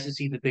just just the 2.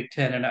 SEC, the Big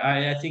Ten, and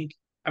I think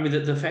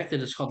the fact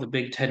that it's called the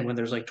Big Ten when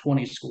there's like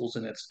 20 schools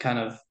in it's kind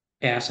of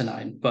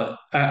asinine. But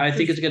I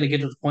think There's it's going to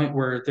get to the point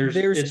where there's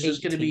it's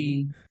just going to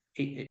 18.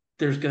 be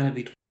there's going to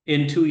be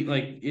in two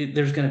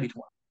there's going to be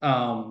 20.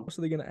 What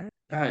are they gonna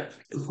add?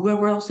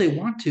 Whoever else they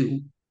want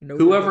to,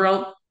 Notre whoever Dame.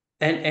 else,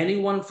 and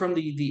anyone from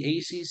the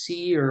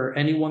ACC or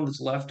anyone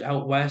that's left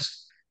out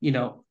west,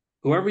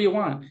 whoever you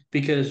want,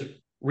 because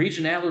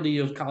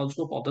regionality of college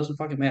football doesn't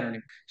fucking matter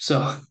anymore.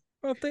 So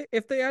Well,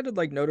 if they added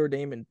like Notre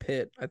Dame and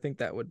Pitt, I think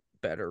that would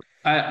better.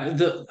 I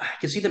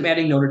can see them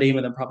adding Notre Dame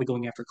and then probably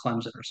going after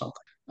Clemson or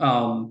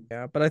something.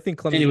 Yeah, but I think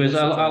Clemson Anyways, will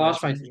I, still I join the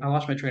lost my SEC. I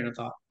lost my train of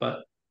thought, but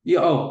yeah.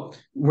 Oh,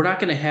 we're not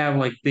going to have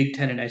like Big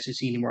Ten and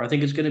SEC anymore. I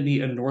think it's going to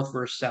be a North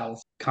versus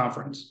South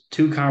conference,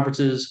 two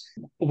conferences.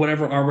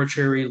 Whatever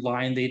arbitrary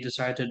line they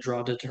decide to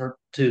draw to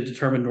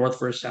determine North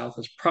versus South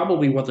is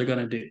probably what they're going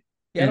to do.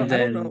 Yeah, And I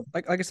don't know.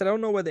 then Like I said, I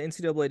don't know why the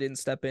NCAA didn't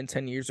step in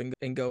 10 years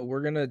and go.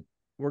 We're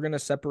gonna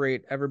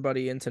separate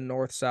everybody into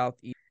North, South,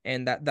 East,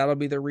 and that'll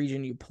be the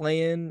region you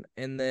play in,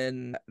 and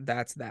then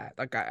that's that.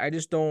 Like I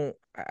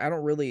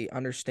don't really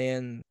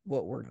understand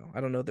what we're.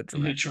 I don't know the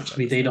direction trust that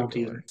me, this they will don't go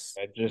in. either. It's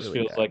It just really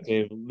feels bad. like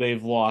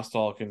they've lost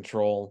all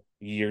control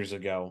years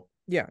ago.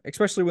 Yeah,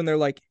 especially when they're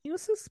like, "You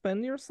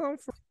suspend yourself,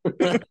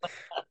 I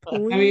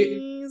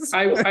mean, please."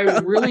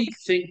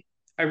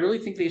 I really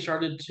think they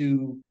started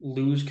to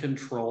lose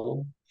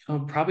control,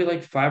 probably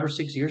like 5 or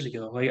 6 years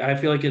ago. Like I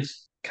feel like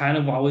it's kind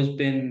of always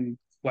been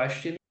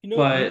questioned, You know,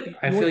 but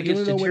I you feel want like you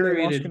it's want to know when they lost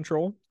deteriorated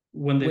control?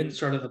 when they When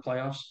started the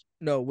playoffs.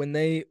 No, when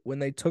they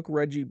took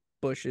Reggie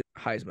Bush's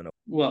Heisman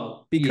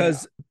Well, yeah.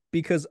 because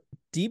because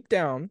deep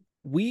down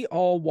we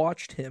all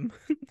watched him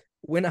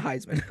win a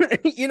Heisman.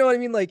 You know what I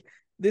mean? Like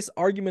this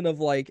argument of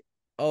like,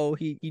 oh,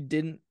 he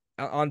didn't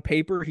on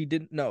paper he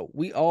didn't. No,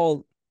 we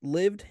all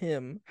lived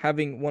him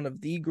having one of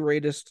the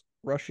greatest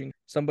rushing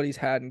somebody's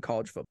had in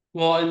college football.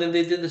 Well, and then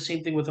they did the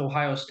same thing with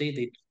Ohio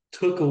State.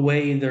 took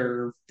away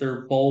their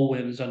bowl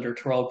wins under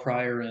Terrell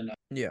Pryor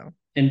Yeah.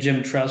 and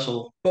Jim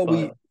Tressel.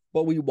 But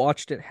But we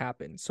watched it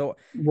happen. So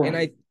and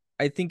right.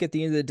 I think at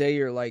the end of the day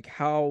you're like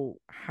how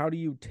do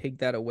you take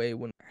that away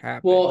when it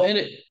Well, happened?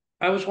 and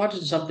I was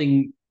watching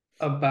something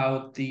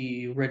about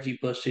the Reggie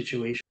Bush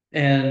situation,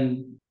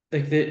 and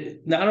like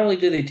not only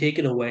did they take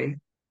it away,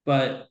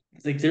 but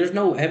like there's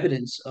no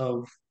evidence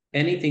of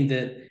anything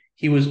that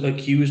he was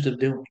accused of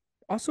doing.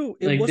 Also,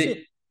 Like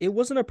they, it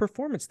wasn't a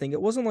performance thing.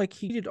 It wasn't like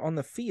he did on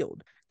the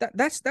field.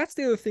 That's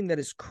the other thing that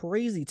is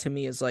crazy to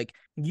me is like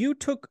you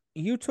took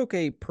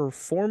a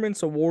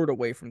performance award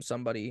away from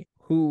somebody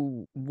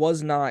who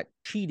was not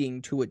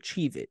cheating to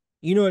achieve it.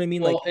 You know what I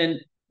mean? well, Like and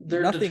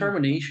their nothing.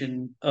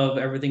 determination of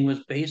everything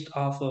was based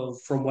off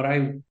of, from what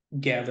I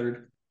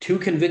gathered, two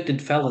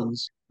convicted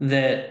felons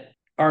that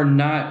are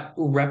not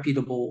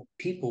reputable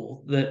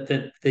people,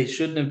 that they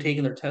shouldn't have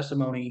taken their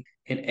testimony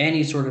in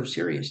any sort of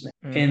seriousness.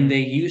 And Mhm. they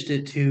used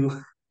it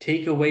to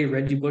take away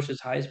Reggie Bush's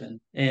Heisman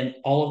and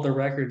all of the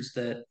records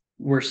that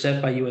were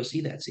set by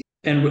USC that season.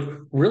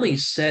 And really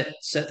set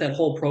that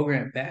whole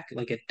program back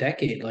like a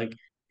decade. Like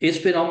it's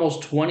been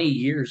almost 20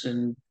 years,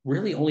 and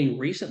really only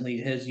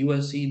recently has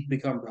USC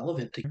become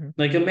relevant to. Mhm.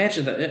 Like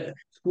imagine that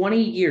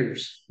 20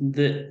 years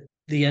that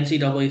the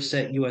NCAA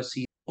set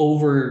USC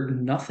over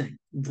nothing,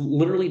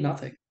 literally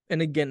nothing.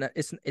 And again,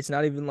 it's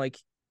not even like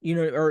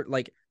or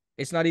like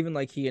it's not even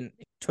like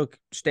took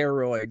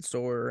steroids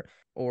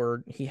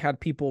or he had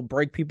people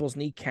break people's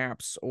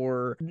kneecaps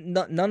or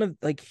none of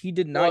like he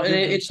did Well, not and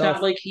give it's not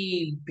himself. like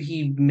he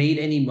made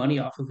any money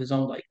off of his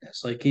own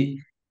likeness.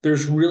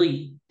 There's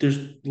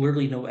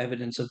literally no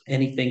evidence of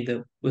anything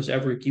that was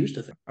ever accused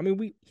of him. I mean,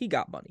 we he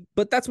got money,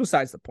 but that's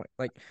besides the point.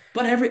 Like,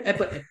 But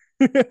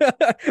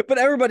but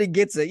everybody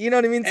gets it. You know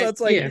what I mean? So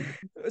it's like, yeah,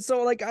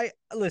 so like I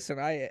listen.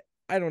 I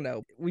don't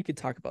know. We could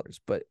talk about this,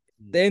 but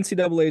the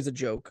NCAA is a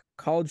joke.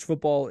 College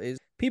football is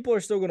people are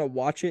still gonna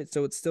watch it,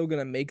 so it's still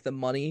gonna make the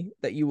money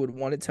that you would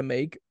want it to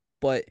make.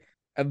 But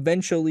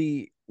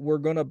eventually,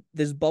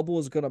 this bubble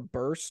is gonna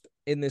burst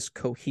in this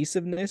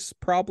cohesiveness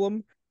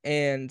problem,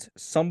 and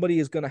somebody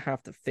is gonna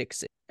have to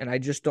fix it. And I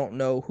just don't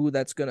know who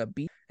that's gonna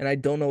be, and I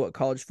don't know what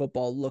college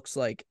football looks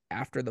like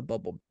after the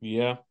bubble.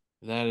 Yeah,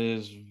 that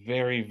is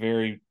very,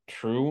 very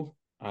true.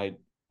 I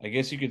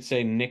guess you could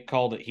say Nick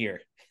called it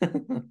here.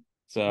 that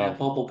So,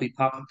 bubble be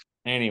popping.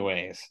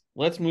 anyways,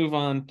 let's move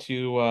on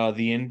to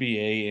the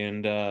NBA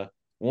and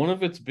one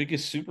of its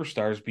biggest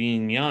superstars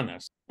being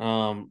Giannis.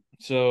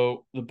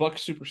 So the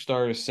Bucks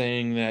superstar is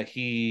saying that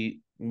he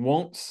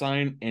won't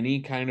sign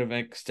any kind of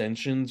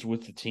extensions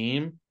with the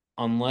team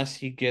unless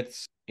he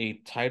gets a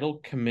title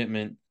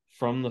commitment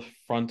from the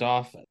front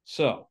office.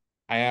 So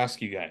I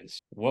ask you guys,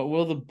 what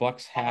will the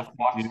Bucks have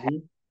to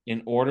do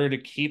in order to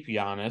keep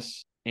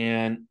Giannis?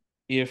 And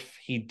if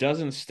he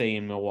doesn't stay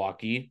in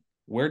Milwaukee,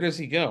 where does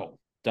he go?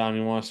 Dom,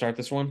 you want to start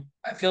this one?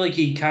 I feel like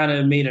he kind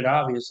of made it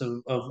obvious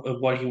of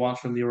what he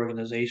wants from the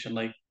organization.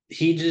 Like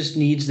he just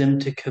needs them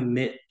to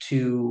commit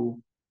to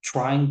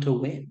trying to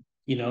win,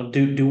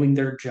 doing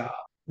their job.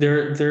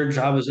 Their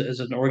job as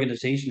an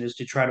organization is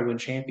to try to win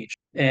championships.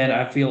 And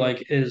I feel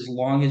like as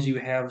long as you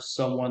have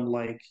someone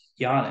like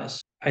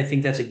Giannis, I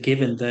think that's a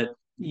given that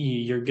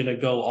you're gonna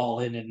go all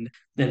in and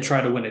then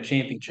try to win a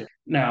championship.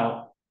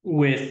 Now,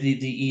 with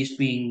the East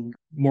being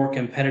more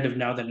competitive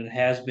now than it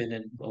has been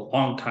in a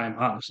long time,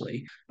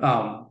 honestly.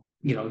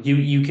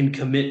 You can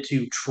commit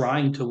to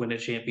trying to win a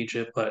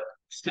championship, but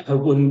I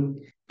wouldn't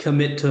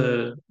commit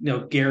to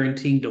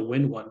guaranteeing to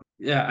win one.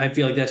 Yeah, I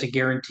feel like that's a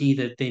guarantee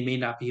that they may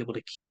not be able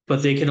to keep,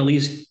 but they can at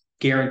least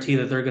guarantee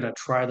that they're going to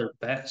try their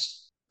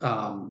best.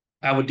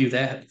 I would do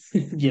that.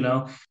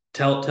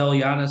 Tell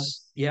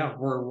Giannis, yeah,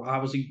 we're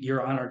obviously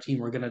you're on our team.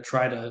 We're going to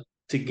try to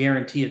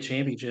guarantee a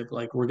championship.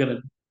 Like we're going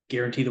to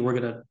guarantee that we're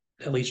going to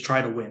at least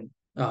try to win.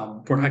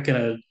 We're not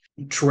going to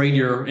trade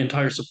your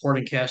entire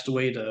supporting cast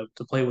away to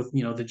play with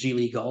the G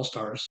League All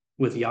Stars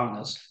with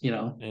Giannis.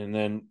 And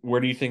then where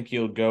do you think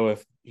he'll go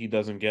if he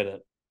doesn't get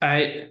it?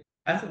 I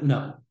don't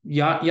know.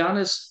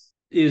 Giannis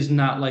is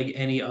not like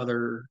any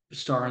other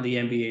star in the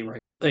NBA right.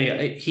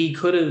 Like, he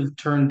could have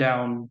turned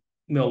down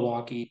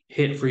Milwaukee,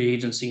 hit free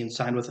agency, and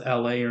signed with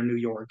LA or New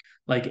York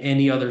like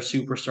any other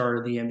superstar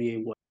in the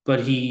NBA would.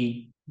 But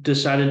he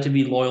decided to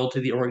be loyal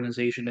to the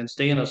organization and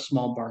stay in a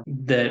small market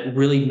that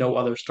really no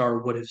other star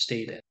would have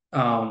stayed in.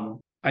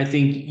 I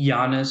think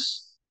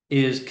Giannis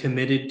is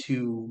committed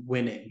to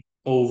winning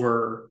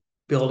over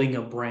building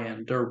a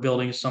brand or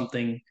building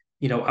something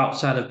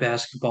outside of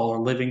basketball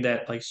or living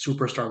that like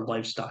superstar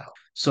lifestyle.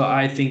 So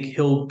I think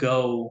he'll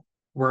go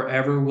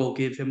wherever will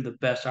give him the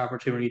best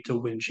opportunity to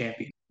win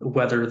champion,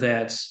 whether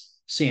that's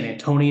San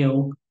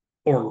Antonio,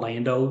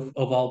 Orlando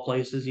of all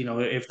places,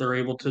 if they're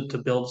able to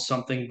build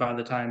something by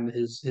the time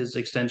his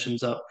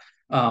extension's up.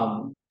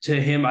 To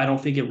him, I don't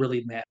think it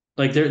really matters.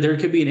 Like there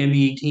could be an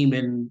NBA team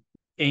in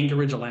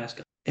Anchorage,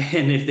 Alaska.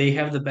 And if they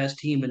have the best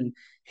team and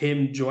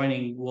him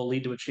joining will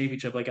lead to a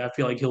championship, like I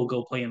feel like he'll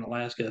go play in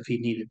Alaska if he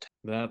needed to.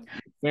 That's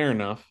fair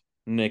enough.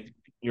 Nick,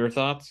 your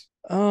thoughts?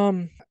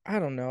 I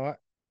don't know.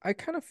 I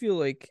kind of feel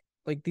like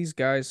like these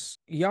guys,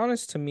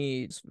 Giannis to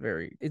me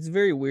it's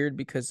very weird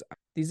because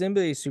these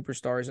NBA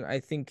superstars, and I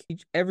think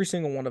every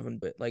single one of them,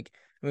 but like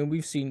I mean,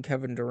 we've seen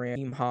Kevin Durant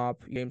team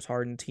hop, James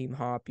Harden team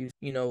hop,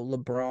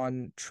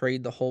 LeBron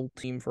trade the whole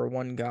team for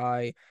one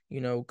guy,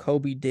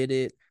 Kobe did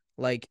it.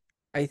 Like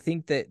I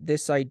think that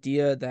this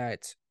idea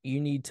that you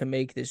need to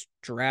make this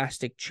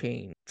drastic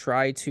change,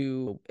 try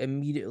to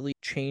immediately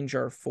change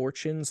our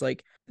fortunes,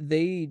 like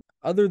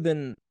other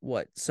than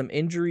what, some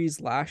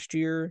injuries last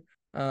year,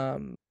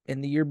 and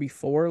the year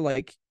before,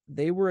 like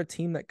they were a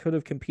team that could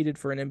have competed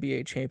for an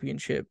NBA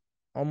championship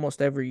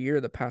almost every year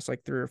the past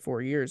like 3 or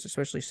 4 years,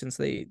 especially since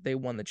they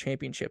won the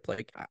championship.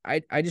 Like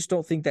I just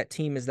don't think that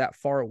team is that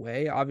far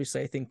away.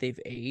 Obviously, I think they've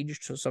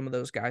aged, so some of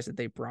those guys that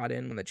they brought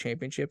in when the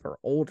championship are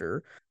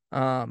older.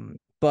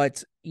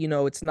 But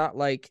it's not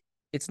like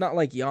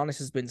Giannis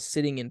has been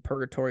sitting in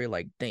purgatory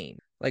like Dame.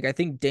 Like I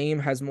think Dame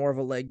has more of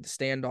a leg to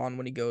stand on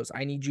when he goes,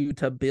 I need you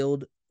to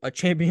build a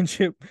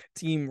championship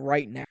team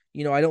right now.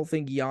 I don't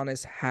think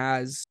Giannis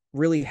has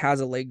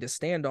a leg to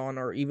stand on,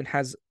 or even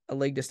has a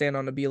leg to stand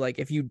on to be like,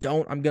 if you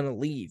don't, I'm gonna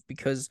leave,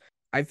 because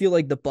I feel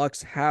like the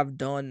Bucks have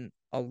done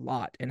a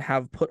lot and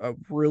have put a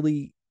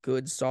really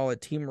good,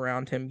 solid team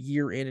around him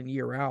year in and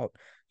year out,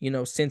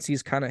 since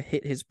he's kind of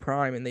hit his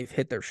prime and they've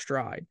hit their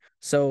stride.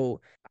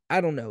 So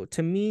I don't know.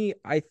 To me,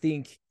 I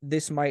think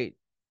this might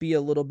be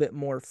a little bit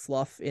more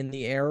fluff in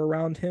the air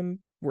around him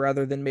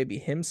rather than maybe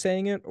him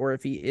saying it. Or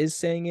if he is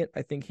saying it,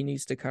 I think he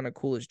needs to kind of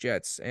cool his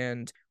jets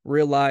and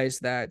realize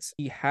that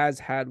he has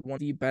had one of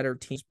the better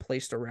teams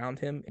placed around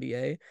him in the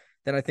NBA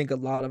than I think a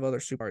lot of other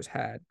superstars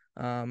had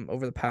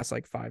over the past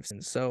like 5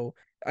 seasons. So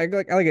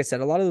like I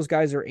said, a lot of those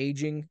guys are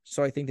aging,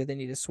 so I think that they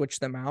need to switch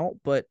them out.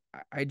 But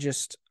I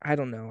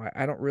don't know.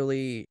 I don't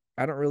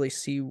really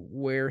see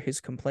where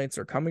his complaints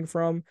are coming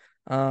from.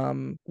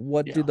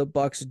 What do Yeah. the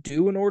Bucks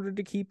do in order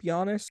to keep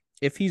Giannis?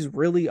 If he's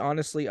really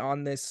honestly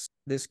on this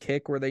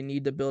kick where they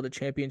need to build a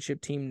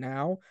championship team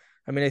now,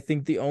 I mean, I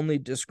think the only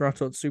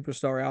disgruntled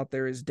superstar out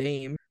there is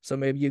Dame. So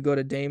maybe you go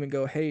to Dame and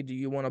go, "Hey, do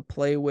you want to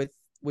play with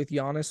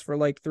Giannis for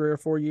like 3 or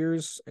 4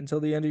 years until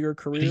the end of your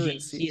But career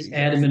and see if he's he goes?"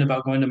 adamant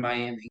about going to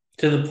Miami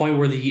to the point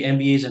where the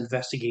NBA is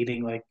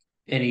investigating like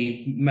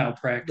any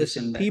malpractice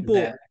Listen, and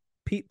that.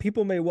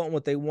 people may want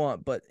what they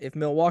want, but if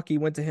Milwaukee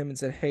went to him and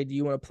said, "Hey, do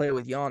you want to play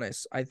with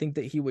Giannis?" I think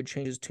that he would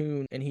change his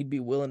tune and he'd be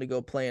willing to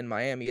go play in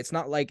Miami. It's Does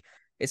not he like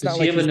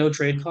have a he's no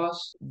trade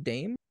clause?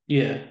 Dame.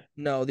 Yeah.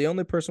 No, the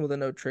only person with a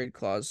no trade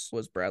clause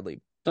was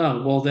Bradley.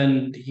 Oh, well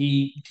then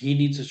he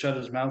needs to shut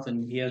his mouth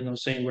and he has no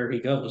say where he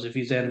goes if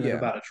he's adamant Yeah.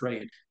 about a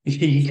trade.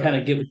 You kind So,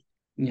 of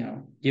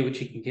get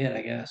what you can get,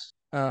 I guess.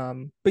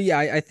 but yeah,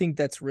 I think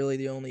that's really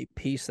the only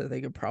piece that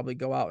they could probably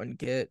go out and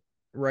get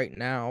right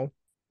now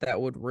that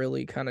would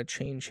really kind of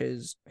change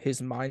his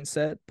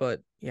mindset.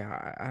 But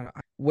yeah,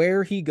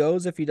 where he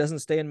goes if he doesn't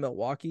stay in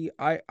Milwaukee,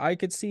 I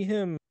could see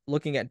him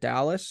looking at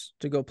Dallas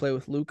to go play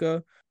with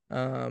Luka.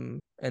 And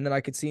then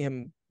I could see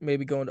him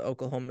maybe going to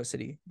Oklahoma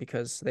City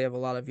because they have a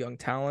lot of young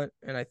talent.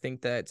 And I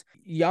think that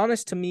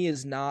Giannis to me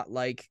is not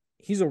like,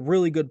 he's a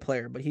really good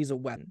player, but he's a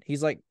weapon.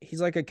 He's like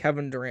a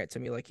Kevin Durant to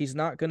me. Like he's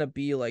not gonna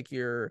be like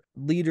your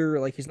leader,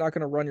 like he's not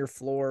gonna run your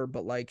floor,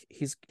 but like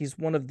he's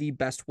one of the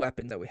best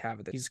weapons that we have.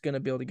 He's gonna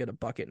be able to get a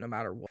bucket no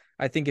matter what.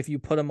 I think if you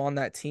put him on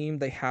that team,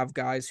 they have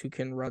guys who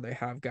can run. They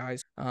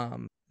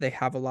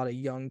have a lot of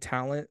young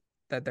talent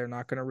that they're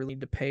not gonna really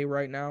need to pay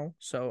right now.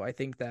 So I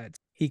think that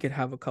he could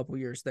have a couple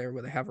years there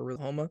where they have a real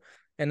Homa.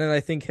 And then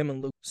I think him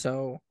and Luke.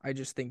 So I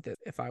just think that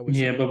if I was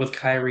Yeah, him, but with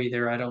Kyrie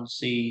there, I don't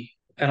see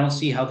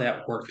how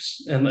that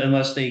works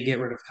unless they get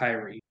rid of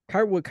Kyrie.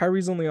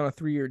 Kyrie's only on a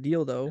 3-year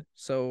deal though.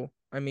 So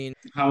I mean,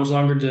 How much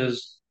longer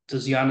does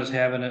Giannis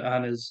have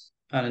on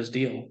his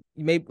deal?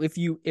 maybe if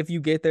you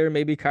get there,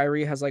 maybe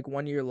Kyrie has like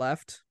 1 year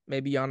left.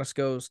 Maybe Giannis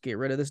goes, get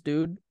rid of this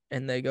dude,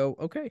 and they go,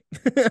 okay.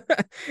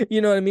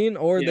 You know what I mean?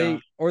 Or Yeah,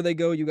 they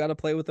go, you got to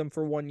play with them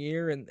for 1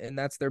 year, and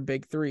that's their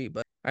big three.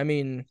 But I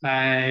mean,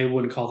 I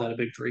wouldn't call that a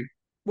big three.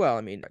 well,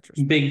 I mean,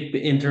 retrospect. Big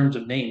in terms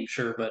of name,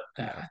 sure, but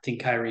Yeah. I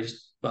think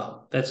Kyrie's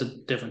well, that's a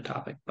different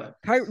topic. But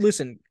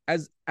Listen,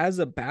 as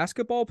a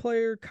basketball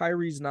player,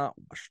 Kyrie's not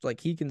washed. Like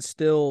he can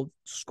still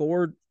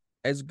score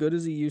as good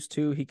as he used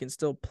to. He can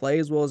still play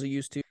as well as he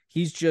used to.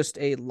 He's just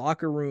a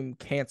locker room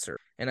cancer,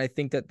 and I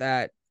think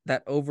that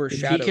if he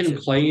overshadows can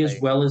his play as play.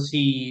 well as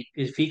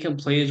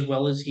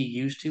he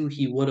used to,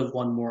 he would have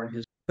won more in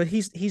his. But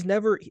he's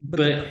never.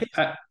 But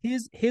But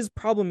his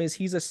problem is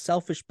he's a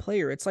selfish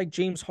player. It's like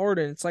James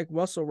Harden. It's like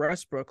Russell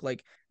Westbrook.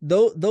 Like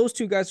those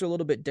two guys are a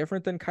little bit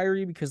different than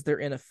Kyrie because they're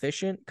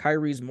inefficient.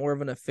 Kyrie's more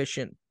of an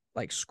efficient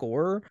like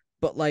scorer,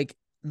 but like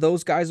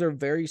those guys are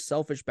very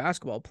selfish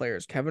basketball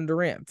players. Kevin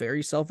Durant,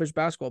 very selfish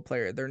basketball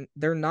player.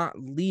 They're not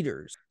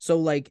leaders. So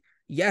like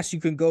yes, you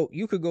could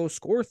go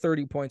score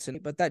 30 points in,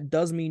 but that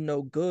does mean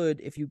no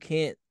good if you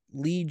can't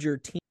lead your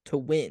team to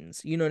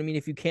wins. You know what I mean?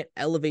 If you can't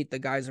elevate the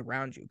guys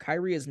around you.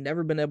 Kyrie has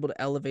never been able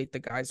to elevate the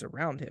guys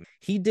around him.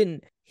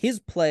 His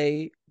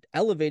play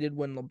elevated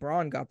when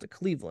LeBron got to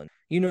Cleveland.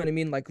 You know what I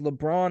mean? Like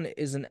LeBron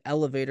is an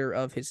elevator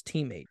of his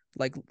teammate.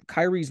 Like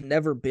Kyrie's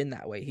never been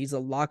that way. He's a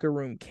locker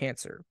room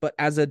cancer. But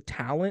as a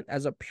talent,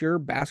 as a pure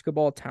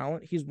basketball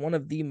talent, he's one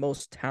of the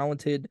most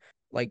talented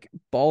like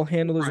ball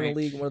handlers in the Right.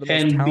 league, one of the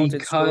most And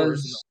talented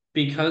scorers in the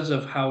because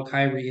of how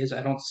Kyrie is,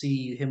 I don't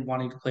see him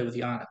wanting to play with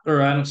Giannis,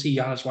 or I don't see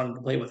Giannis wanting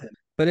to play with him.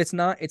 But it's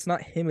not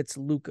him, it's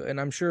Luka. And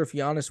I'm sure if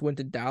Giannis went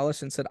to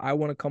Dallas and said, I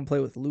want to come play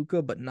with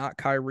Luka, but not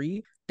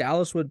Kyrie,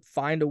 Dallas would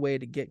find a way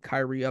to get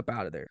Kyrie up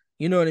out of there.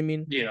 You know what I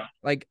mean? Yeah.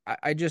 Like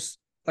I just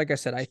like I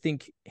said, I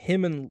think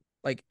him and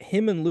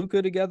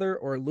Luka together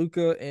or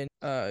Luka and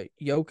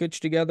Jokic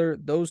together,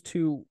 those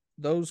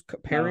Now,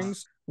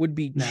 pairings would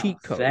be now cheat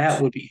codes.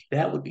 that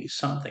would be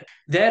something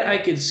that I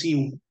could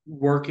see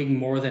working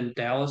more than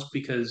Dallas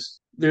because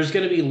there's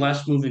going to be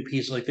less moving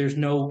pieces. Like there's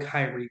no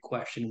Kyrie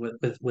question with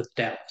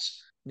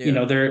Dallas. You Yeah.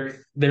 know,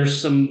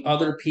 there's some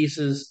other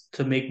pieces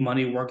to make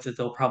money work that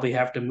they'll probably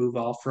have to move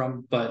off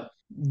from, but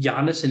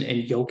Giannis and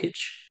Jokic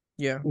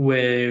Yeah.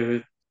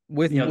 with the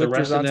With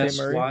rest of that DeJounte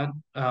Murray. squad,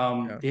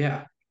 Yeah.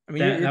 yeah, I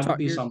mean that would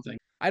be something.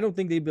 I don't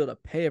think they'd be able to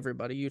pay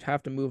everybody. You'd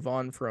have to move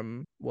on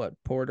from what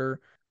Porter.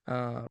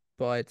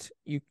 But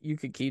you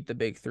could keep the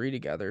big three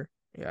together.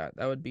 Yeah,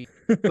 that would be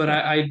But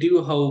I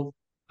do hope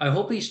I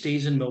hope he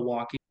stays in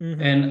Milwaukee, Mhm.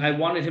 and I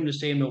wanted him to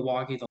stay in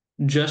Milwaukee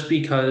just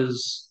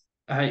because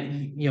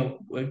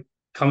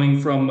coming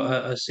from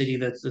a city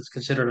that's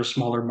considered a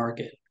smaller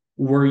market,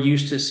 we're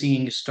used to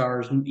seeing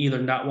stars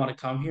either not want to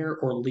come here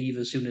or leave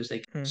as soon as they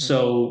can. Mhm.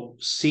 So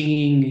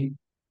seeing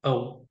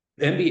a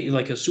NBA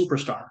like a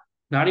superstar,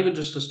 not even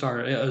just a star,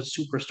 a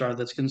superstar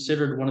that's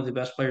considered one of the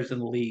best players in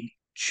the league,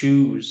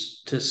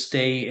 choose to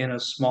stay in a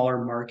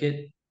smaller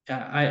market.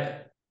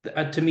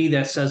 To me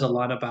that says a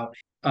lot about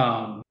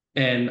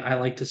and I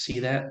like to see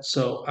that.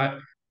 So I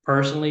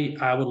personally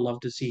I would love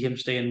to see him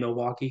stay in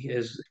Milwaukee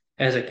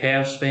as a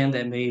Cavs fan.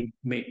 That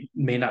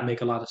may not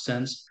make a lot of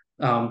sense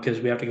because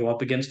we have to go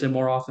up against him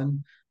more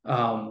often.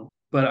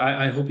 But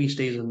I hope he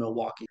stays in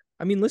Milwaukee.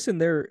 I mean, listen,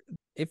 they're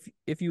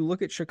if you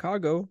look at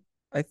Chicago,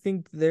 I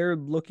think they're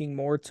looking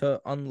more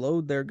to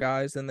unload their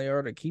guys than they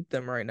are to keep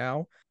them right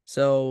now.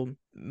 So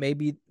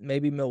maybe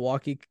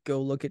Milwaukee could go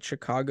look at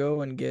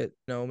Chicago and get,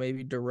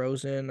 maybe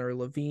DeRozan or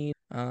Levine.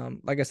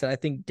 Like I said, I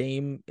think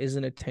Dame is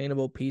an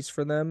attainable piece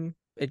for them.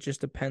 It just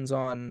depends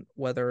on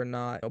whether or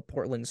not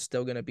Portland's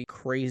still going to be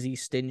crazy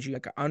stingy.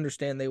 Like I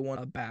understand they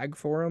want a bag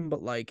for him,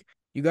 but like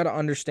you got to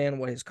understand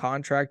what his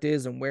contract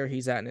is and where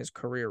he's at in his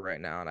career right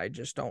now. And I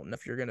just don't know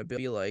if you're going to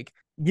be like,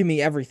 give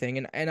me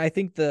everything. And I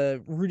think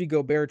the Rudy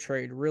Gobert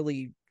trade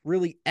really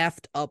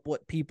effed up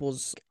what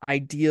people's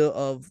idea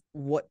of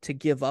what to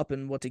give up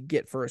and what to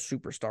get for a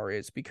superstar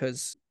is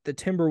because the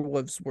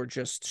Timberwolves were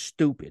just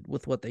stupid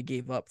with what they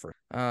gave up for.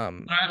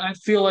 I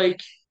feel like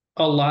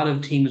a lot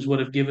of teams would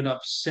have given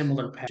up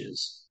similar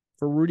patches.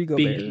 For Rudy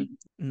Gobert, Big,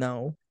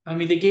 no, I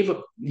mean, they gave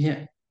up, yeah,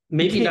 he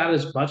maybe can't. not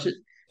as much as,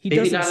 He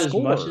maybe doesn't not as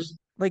much score. as,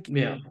 Like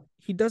yeah.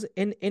 he does,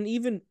 and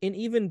even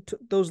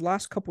those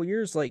last couple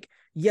years, like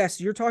yes,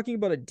 you're talking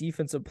about a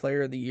defensive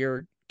player of the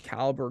year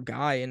caliber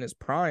guy in his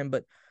prime,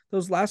 but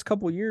those last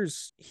couple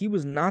years, he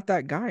was not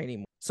that guy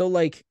anymore. So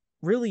like,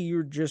 really,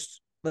 you're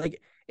just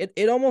like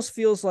it almost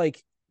feels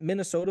like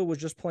Minnesota was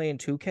just playing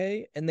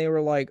 2K and they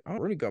were like, oh,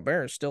 Rudy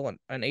Gobert is still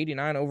an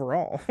 89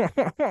 overall.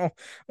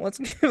 Let's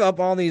give up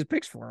all these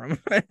picks for him.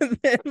 And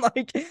then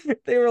like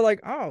they were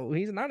like, oh,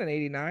 he's not an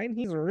 89,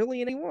 he's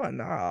really an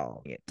 81.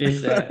 Oh,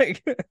 If that.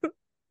 like,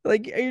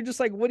 like you're just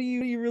like, what do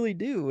you really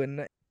do?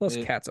 And plus,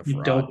 Yeah. Cat's a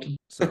You fraud.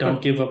 So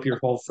don't give up your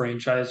whole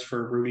franchise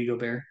for Rudy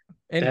Gobert.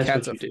 and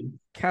That's what you do.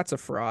 Cat's a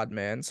fraud,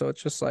 man. So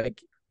it's just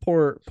like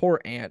poor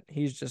Ant.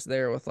 He's just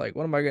there with like,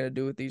 what am I gonna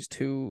do with these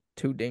two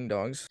ding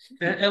dongs?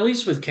 At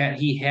least with Cat,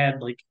 he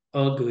had like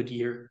a good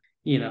year.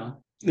 You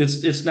know,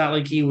 it's not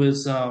like he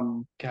was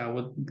God,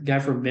 with the guy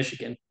from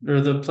Michigan or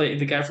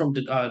the guy from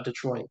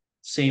Detroit,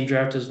 same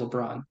draft as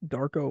LeBron.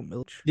 Darko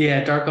Milch.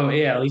 Yeah, Darko.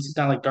 Yeah, at least he's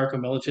not like Darko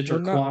Milicic We're or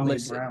not Kwame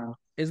listen. Brown.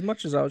 As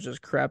much as I was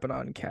just crapping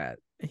on Cat,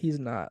 he's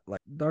not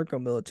like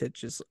Darko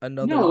Milicic is No,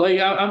 another. like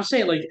I'm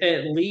saying, like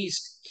at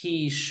least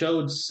he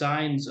showed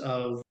signs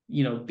of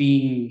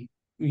being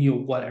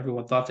what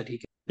everyone thought that he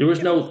could. There was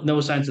Yeah. no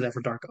signs of that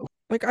for Darko.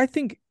 Like I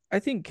think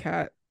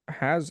Cat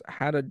has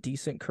had a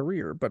decent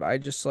career, but I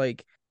just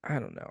like I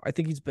don't know. I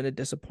think he's been a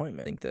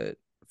disappointment. I think that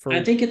I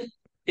for think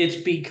it's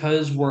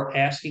because we're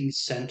asking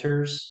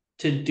centers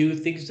to do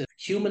things that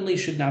humanly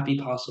should not be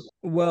possible.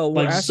 well,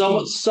 we're Like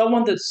asking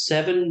someone that's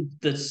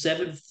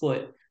 7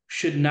 foot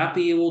should not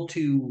be able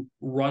to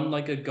run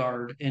like a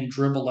guard and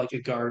dribble like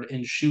a guard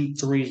and shoot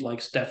threes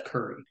like Steph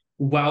Curry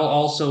while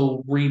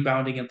also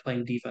rebounding and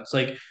playing defense.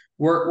 Like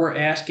we're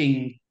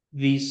asking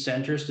these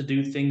centers to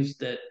do things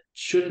that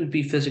shouldn't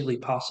be physically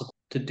possible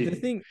to the do.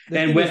 thing the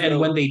And thing is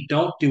when though, they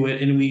don't do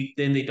it and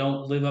then they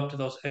don't live up to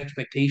those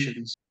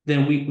expectations,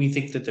 then we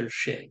think that they're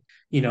shit.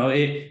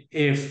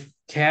 If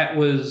Cat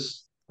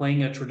was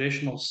playing a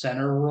traditional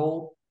center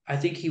role, I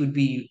think he would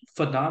be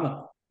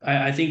phenomenal.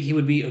 I think he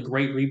would be a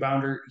great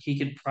rebounder. He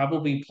could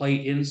probably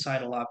play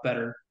inside a lot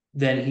better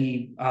then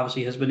he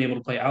obviously has been able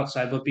to play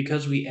outside. But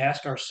because we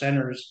ask our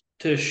centers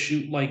to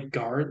shoot like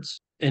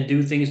guards and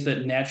do things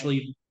that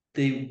naturally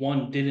they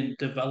didn't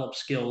develop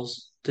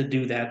skills to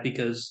do that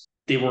because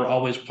they were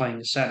always playing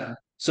a center.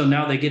 So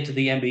now they get to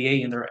the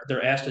NBA and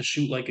they're asked to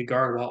shoot like a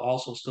guard while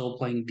also still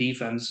playing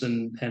defense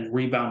and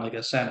rebound like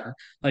a center.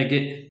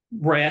 We're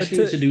But asking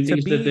them to do to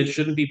things that be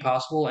shouldn't be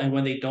possible, and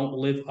when they don't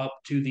live up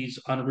to these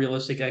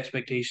unrealistic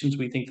expectations,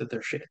 we think that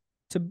they're shit.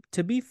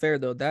 to be fair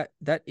though, that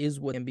is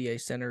what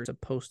NBA center is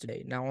supposed to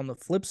be. Now on the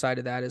flip side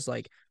of that is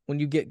like when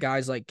you get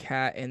guys like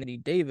Cat and Anthony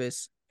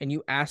Davis and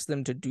you ask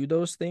them to do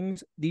those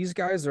things, these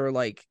guys are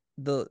like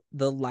the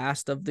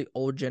last of the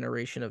old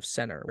generation of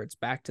center where it's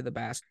back to the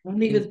basket I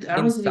don't even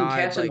think inside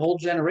Cat's an like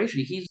old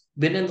generation. He's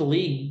been in the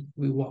league.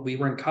 We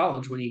were in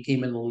college when he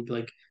came in the league,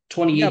 like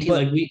yeah, 2018.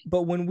 Like we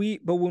but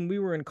when we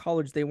were in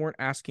college, they weren't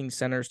asking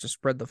centers to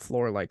spread the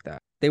floor like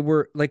that. They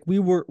were like we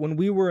were when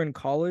we were in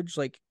college,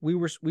 like we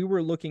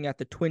were looking at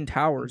the Twin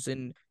Towers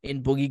in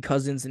Boogie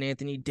Cousins and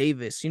Anthony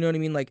Davis. You know what I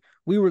mean? Like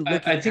we were I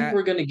looking think at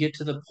we're going to get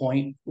to the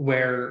point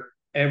where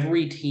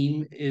every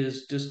team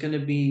is just going to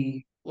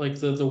be like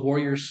the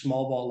Warriors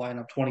small ball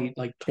lineup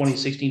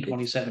 2016, it's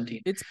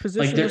 2017. it's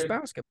Like positionless they're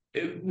basketball.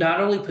 not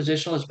only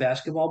positionless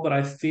basketball, but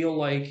I feel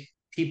like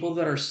people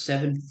that are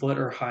 7 foot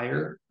or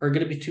higher are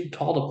going to be too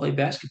tall to play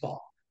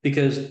basketball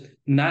because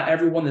not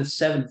everyone that's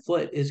 7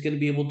 foot is going to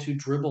be able to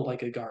dribble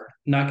like a guard,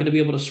 not going to be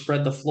able to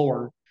spread the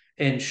floor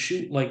and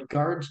shoot like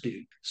guards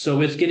do.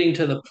 So it's getting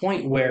to the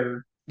point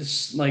where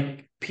it's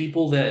like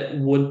people that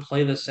would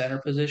play the center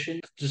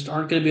position just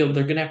aren't going to be able.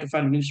 They're going to have to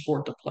find a new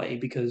sport to play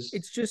because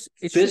It's just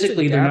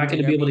physically they're not going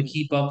to adapting. I be able to mean,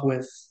 keep up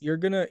with. you're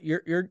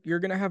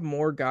gonna have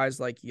more guys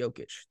like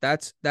Jokic.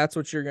 That's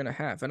what you're gonna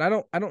have. And I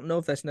don't know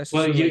if that's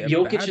Well, necessarily a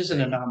Jokic bad is an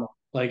thing.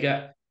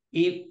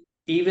 anomaly.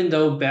 Even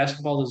though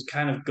basketball is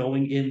kind of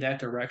going in that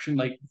direction,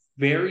 like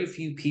very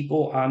few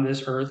people on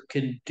this earth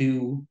can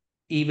do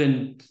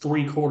even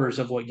 3/4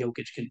 of what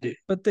Jokic can do.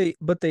 But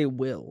they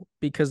will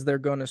because they're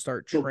gonna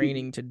start But,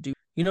 training to do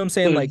you know what I'm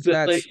saying? Like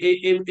like that's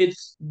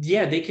it's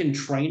yeah, they can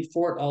train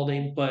for it all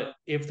day, but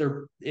if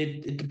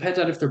it depends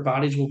on if their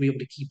bodies will be able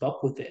to keep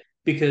up with it.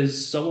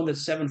 Because someone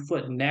that's 7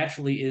 foot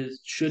naturally is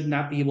should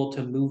not be able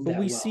to move but that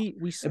we well. see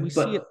we we see it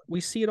But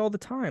we see it all the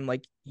time.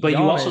 Like you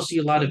also Giannis, see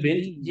a lot of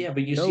KD, yeah,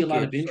 but you see a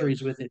lot of Jokic, like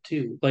injuries with it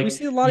too. we Like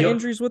see a lot of you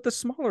injuries with the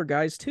smaller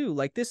guys too.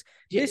 Like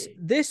yeah,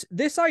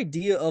 this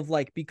idea of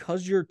like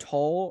because you're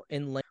tall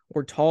and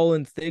or tall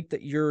and thick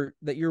that you're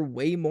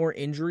way more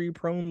injury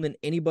prone than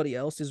anybody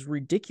else is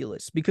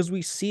ridiculous because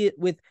we see it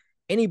with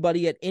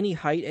anybody at any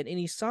height at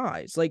any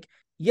size. Like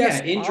yeah,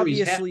 yes, injuries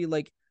happen. obviously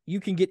like you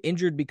can get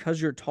injured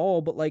because you're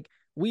tall, but like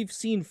we've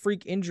seen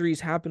freak injuries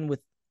happen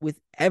with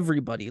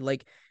everybody.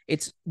 Like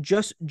it's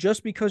just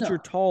because you're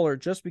No, tall or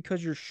just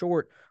because you're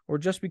short or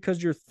just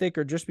because you're thick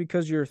or just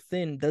because you're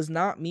thin does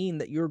not mean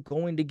that you're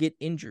going to get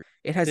injured.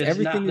 It has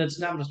everything to that's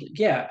not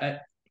yeah,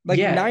 like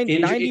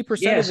ninety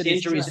percent of yes, it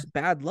is injuries. just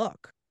bad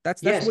luck.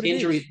 That's Yes, what it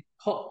injuries.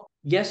 is.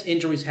 Yes,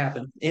 injuries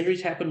happen.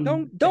 Injuries happen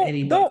Don't to don't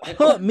anybody. don't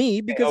hunt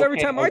me because every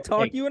Okay, time I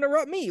talk, okay. you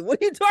interrupt me. What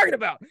are you talking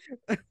about?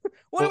 What are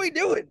Well, we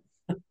doing?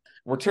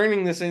 we're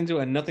turning this into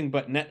a nothing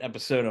but net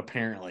episode,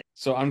 apparently.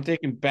 So I'm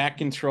taking back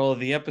control of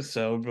the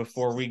episode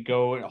before we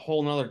go a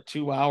whole nother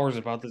 2 hours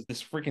about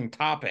this freaking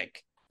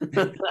topic.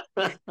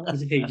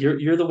 Hey,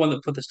 you're the one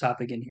that put this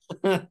topic in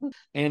here.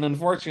 And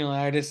unfortunately,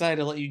 I decided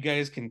to let you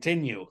guys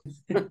continue.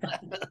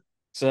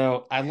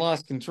 So I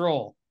lost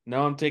control.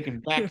 Now I'm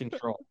taking back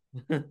control.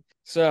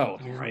 So,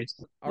 All right.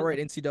 All right,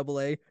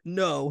 NCAA.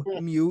 No,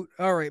 mute.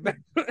 All right, back.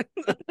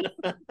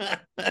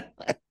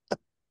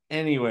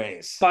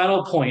 anyways,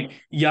 Final point: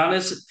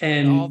 Giannis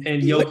Oh,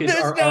 and Jokic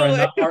there's no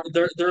way. are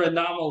they're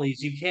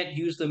anomalies. You can't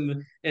use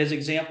them as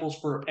examples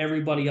for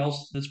everybody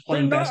else that's They're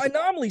playing not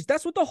basketball. anomalies.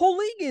 That's what the whole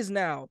league is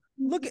now.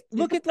 Look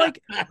at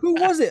like who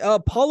was it?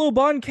 Paulo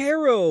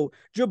Banchero,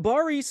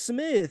 Jabari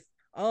Smith,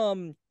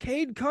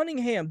 Cade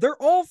Cunningham.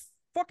 They're all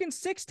fucking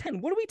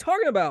 6'10". What are we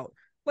talking about?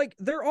 Like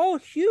they're all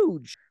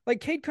huge. Like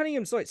Cade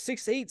Cunningham's like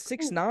 6'8",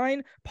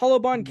 6'9". Paulo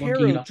I'm looking it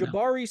Banchero, up now.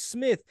 Jabari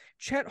Smith,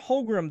 Chet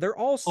Holmgren. They're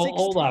all oh,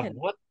 hold on. 6'10".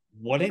 What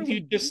What did are you we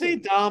just say,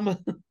 doing? Dom?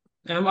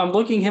 I'm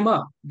looking him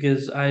up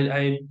because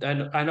I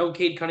know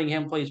Cade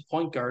Cunningham plays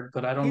point guard,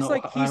 but I don't He's know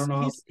like I don't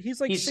know how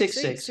he's like he's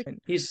 6'8", 6'6". 6'.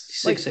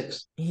 He's Like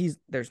 6'6". he's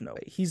there's no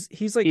way. He's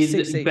like He's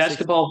 6'8", 6.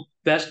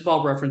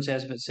 basketball reference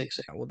has him at 6'6".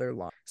 Yeah, well, they're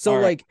lying. So All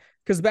right. like,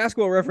 because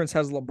Basketball Reference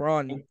has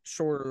LeBron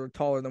shorter or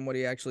taller than what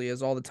he actually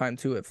is all the time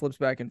too. It flips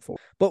back and forth.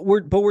 But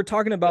we're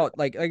talking about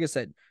like I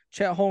said,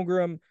 Chet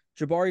Holmgren,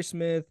 Jabari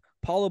Smith,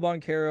 Paulo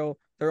Banchero.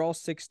 They're all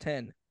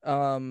 6'10".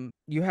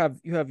 You have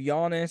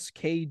Giannis,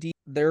 KD.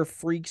 They're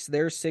freaks.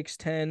 They're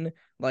 6'10".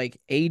 Like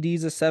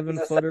AD's a 7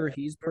 footer.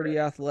 He's pretty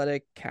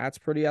athletic. Cat's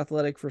pretty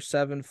athletic for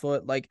 7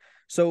 foot. Like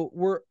so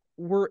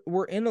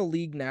we're in a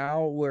league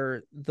now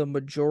where the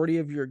majority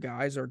of your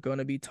guys are going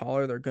to be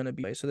taller. They're going to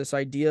be so this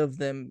idea of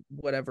them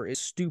whatever is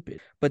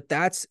stupid. But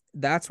that's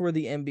where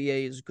the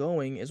NBA is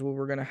going is where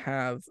we're going to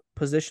have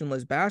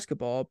positionless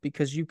basketball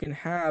because you can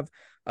have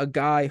a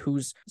guy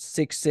who's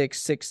 6'6",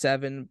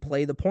 6'7",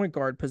 play the point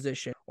guard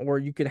position, or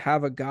you could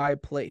have a guy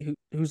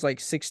who's like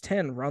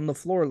 6'10", run the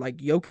floor. Like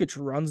Jokic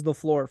runs the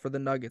floor for the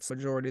Nuggets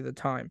majority of the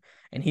time,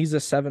 and he's a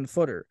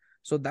 7-footer.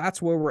 So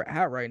that's where we're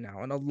at right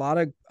now. And a lot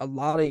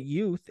of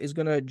youth is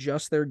going to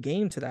adjust their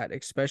game to that,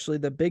 especially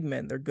the big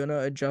men. They're going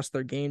to adjust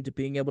their game to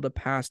being able to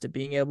pass, to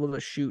being able to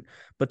shoot,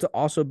 but to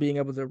also being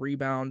able to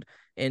rebound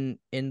and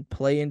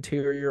play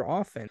interior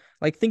offense.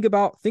 Like think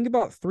about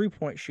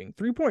 3-point shooting.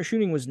 3-point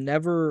shooting was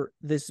never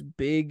this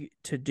big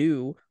to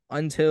do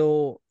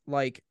until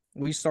like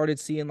we started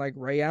seeing like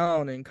Ray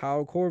Allen and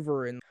Kyle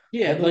Korver and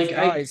Yeah, all those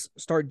guys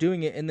start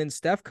doing it, and then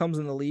Steph comes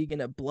in the league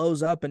and it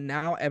blows up, and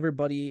now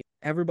everybody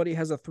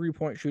has a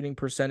 3-point shooting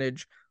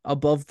percentage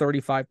above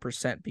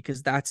 35%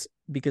 because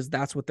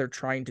that's what they're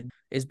trying to do,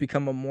 is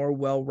become a more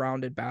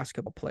well-rounded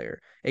basketball player,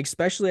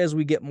 especially as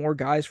we get more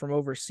guys from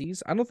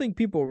overseas. I don't think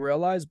people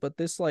realize, but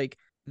this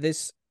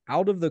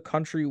out of the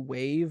country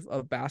wave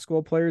of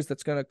basketball players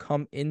that's going to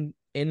come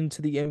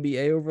into the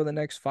NBA over the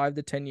next 5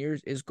 to 10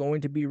 years is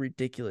going to be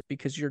ridiculous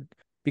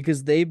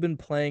because they've been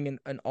playing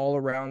an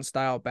all-around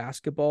style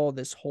basketball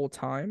this whole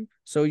time.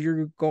 So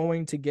you're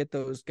going to get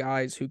those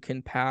guys who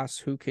can pass,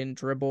 who can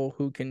dribble,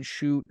 who can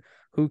shoot,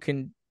 who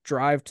can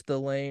drive to the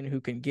lane, who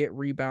can get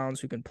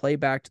rebounds, who can play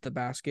back to the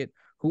basket,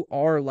 who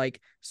are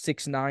like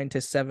 6'9" to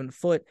 7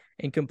 foot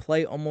and can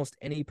play almost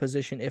any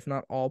position, if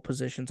not all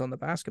positions on the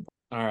basketball.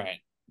 All right.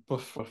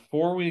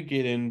 Before we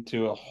get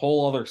into a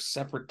whole other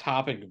separate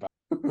topic about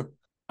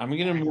I'm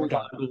gonna move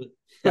on to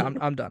Yeah,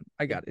 I'm done.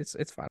 I got it.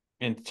 It's fine.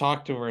 and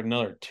talk to her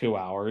another 2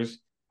 hours.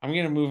 I'm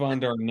gonna move on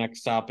to our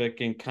next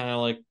topic and kind of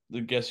like I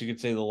guess you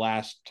could say the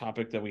last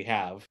topic that we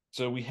have.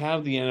 So we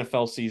have the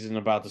NFL season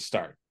about to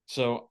start.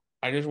 So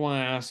I just want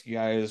to ask you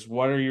guys,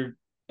 what are your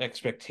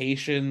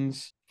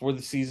expectations for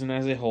the season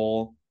as a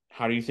whole?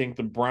 How do you think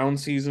the Brown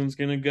season's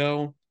gonna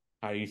go?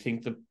 How do you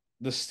think the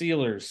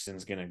Steelers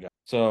season's gonna go?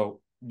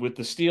 So with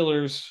the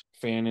Steelers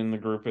fan in the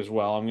group as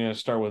well, I'm gonna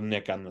start with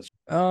Nick on this.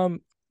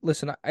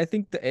 Listen, I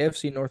think the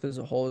AFC North as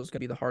a whole is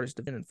going to be the hardest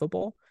division in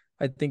football.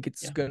 I think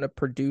it's going to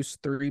produce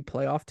 3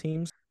 playoff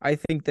teams. I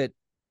think that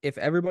if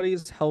everybody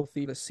is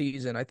healthy this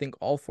season, I think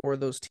all 4 of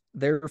those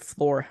their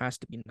floor has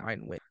to be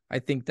 9 wins. I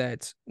think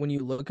that when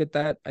you look at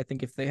that, I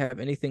think if they have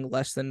anything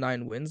less than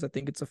 9 wins, I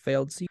think it's a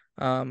failed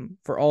season.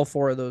 For all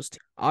 4 of those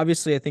teams.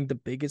 Obviously, I think the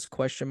biggest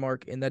question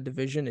mark in that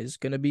division is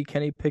going to be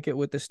Kenny Pickett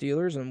with the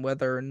Steelers and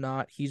whether or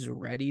not he's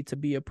ready to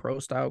be a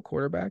pro-style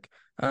quarterback.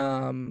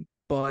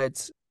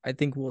 But I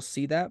think we'll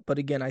see that. But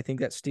again, I think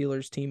that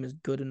Steelers team is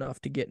good enough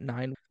to get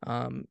 9.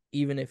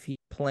 Even if he's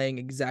playing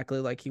exactly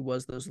like he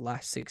was those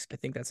last 6, I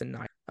think that's a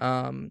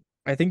 9.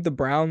 I think the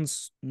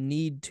Browns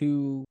need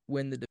to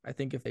win I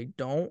think if they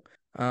don't,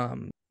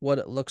 what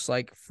it looks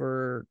like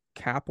for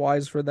cap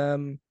wise for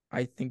them,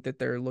 I think that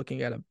they're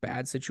looking at a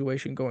bad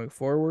situation going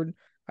forward.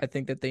 I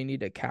think that they need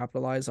to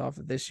capitalize off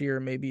of this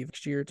year, maybe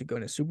next year, to go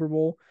in a Super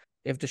Bowl.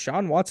 If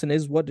Deshaun Watson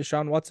is what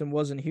Deshaun Watson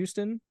was in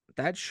Houston,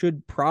 that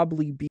should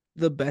probably be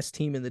the best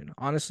team in the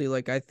honestly.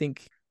 Like I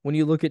think when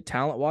you look at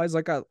talent wise,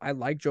 like I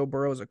like Joe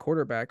Burrow as a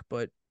quarterback,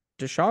 but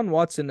Deshaun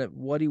Watson at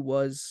what he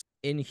was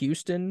in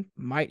Houston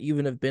might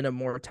even have been a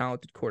more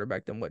talented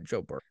quarterback than what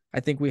Joe Burrow. I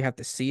think we have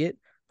to see it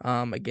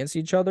against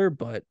each other,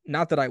 but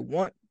not that I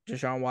want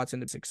Deshaun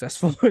Watson to be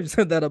successful. I've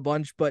said that a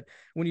bunch, but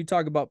when you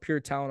talk about pure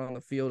talent on the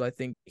field, I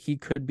think he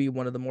could be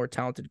one of the more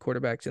talented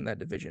quarterbacks in that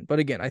division. But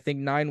again, I think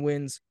 9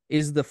 wins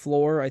is the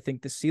floor. I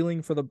think the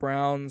ceiling for the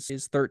Browns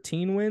is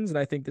 13 wins, and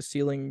I think the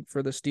ceiling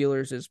for the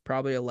Steelers is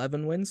probably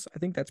 11 wins. I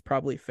think that's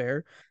probably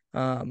fair.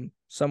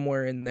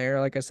 Somewhere in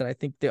there. Like I said, I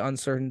think the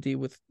uncertainty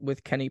with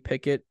Kenny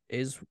Pickett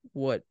is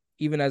what,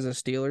 even as a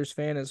Steelers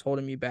fan, is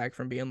holding me back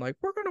from being like,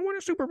 we're gonna win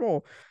a Super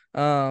Bowl.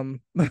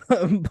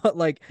 But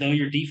like, no,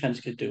 your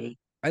defense could do it.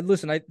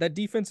 That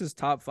defense is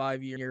top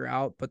 5 year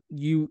out, but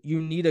you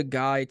need a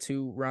guy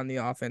to run the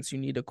offense. You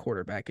need a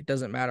quarterback. It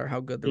doesn't matter how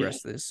good the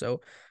rest is.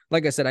 So,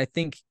 like I said, I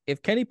think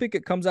if Kenny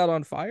Pickett comes out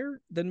on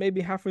fire, then maybe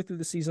halfway through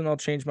the season I'll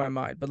change my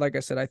mind. But like I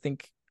said, I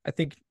think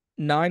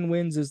 9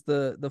 wins is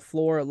the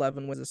floor,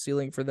 11 wins the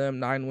ceiling for them.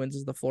 9 wins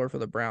is the floor for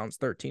the Browns,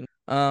 13.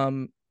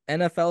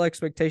 NFL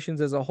expectations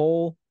as a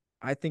whole,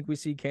 I think we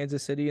see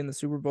Kansas City in the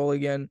Super Bowl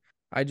again.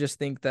 I just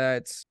think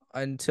that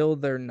until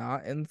they're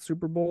not in the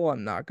Super Bowl,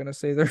 I'm not going to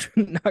say they're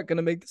not going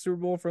to make the Super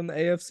Bowl from the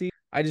AFC.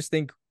 I just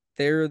think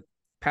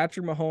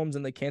Patrick Mahomes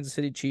and the Kansas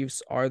City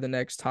Chiefs are the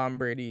next Tom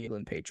Brady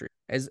and Patriots.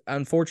 As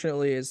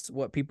unfortunately as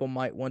what people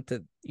might want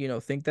to,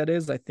 think that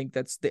is, I think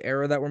that's the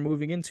era that we're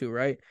moving into,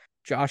 right?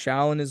 Josh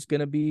Allen is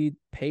going to be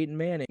Peyton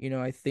Manning.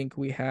 I think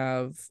we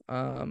have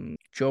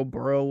Joe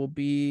Burrow will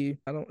be,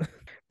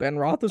 Ben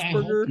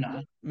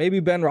Roethlisberger. Maybe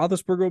Ben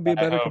Roethlisberger will be a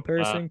better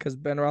comparison because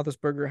Ben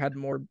Roethlisberger had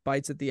more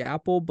bites at the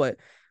apple, but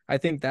I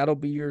think that'll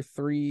be your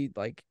 3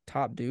 like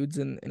top dudes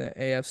in the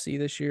AFC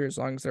this year as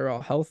long as they're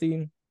all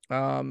healthy.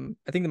 I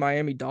think the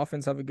Miami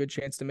Dolphins have a good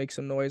chance to make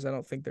some noise. I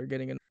don't think they're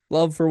getting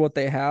love for what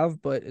they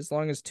have, but as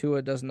long as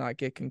Tua does not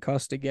get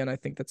concussed again, I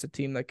think that's a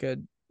team that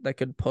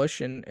could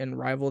push and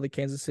rival the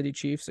Kansas City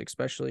Chiefs,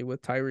 especially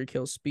with Tyreek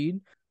Hill's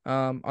speed.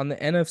 On the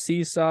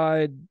NFC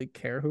side, I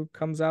care who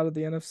comes out of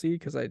the NFC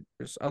because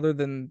other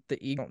than the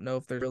Eagles, I don't know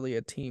if there's really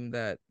a team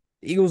that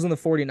the Eagles and the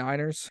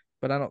 49ers,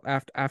 but I don't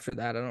after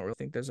that, I don't really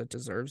think there's a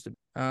deserves to.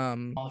 Well,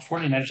 the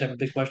 49ers have a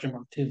big question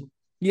mark too.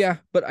 Yeah,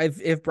 but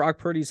if Brock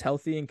Purdy's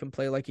healthy and can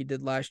play like he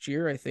did last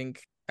year, I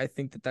think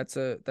that's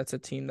a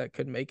team that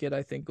could make it.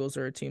 I think those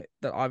are a team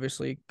that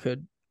obviously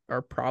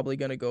are probably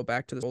going to go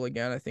back to the bowl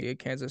again. I think a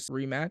Kansas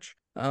rematch.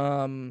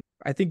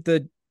 I think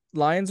the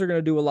Lions are going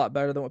to do a lot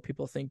better than what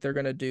people think they're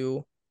going to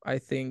do. I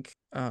think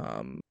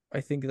the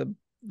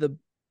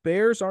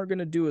Bears aren't going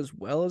to do as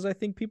well as I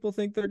think people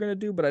think they're going to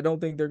do, but I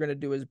don't think they're going to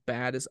do as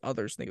bad as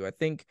others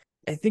think.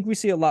 I think we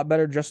see a lot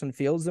better Justin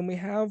Fields than we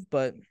have,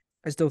 but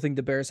I still think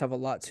the Bears have a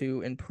lot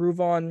to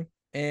improve on.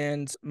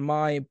 And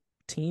my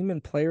team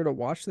and player to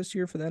watch this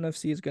year for the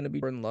NFC is going to be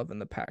Jordan Love and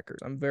the Packers.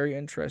 I'm very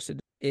interested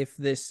if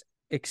this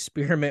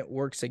experiment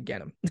works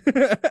again.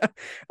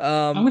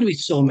 I'm going to be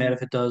so mad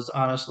if it does,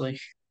 honestly.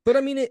 But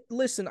I mean,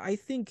 listen, I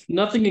think,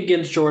 Nothing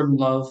against Jordan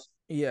Love,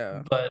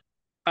 yeah. but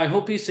I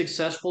hope he's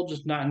successful,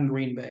 just not in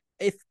Green Bay.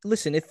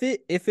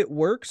 If it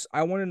works,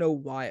 I want to know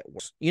why it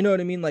works. You know what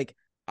I mean? Like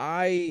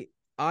I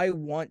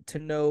want to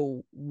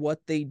know what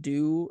they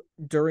do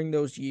during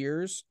those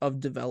years of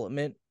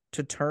development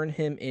to turn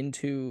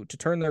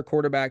their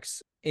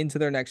quarterbacks into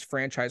their next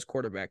franchise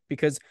quarterback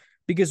because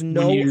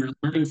When you're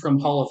learning from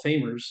Hall of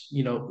Famers,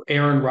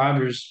 Aaron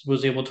Rodgers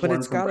was able to but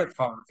learn from Brett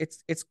Favre.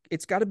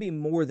 it's got to be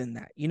more than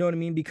that. You know what I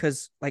mean?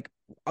 Because like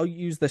I'll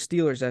use the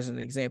Steelers as an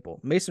example.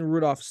 Mason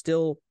Rudolph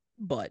still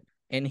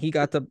and he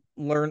got to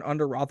learn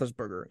under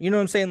Roethlisberger. You know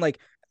what I'm saying? Like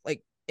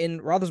in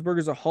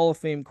Roethlisberger's a Hall of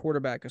Fame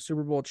quarterback, a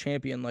Super Bowl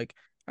champion. Like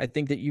I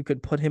think that you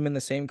could put him in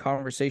the same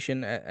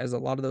conversation as a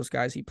lot of those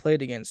guys he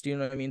played against. You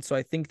know what I mean? So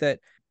I think that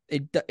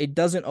it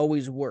doesn't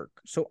always work.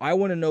 So I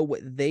want to know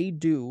what they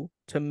do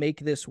to make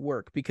this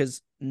work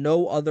because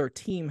no other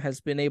team has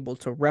been able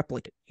to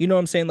replicate. You know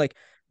what I'm saying? Like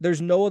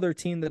there's no other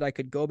team that I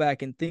could go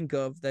back and think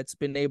of that's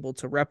been able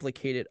to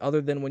replicate it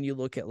other than when you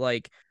look at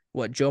like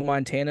what Joe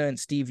Montana and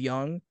Steve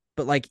Young.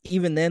 But like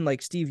even then,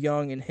 like Steve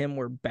Young and him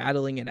were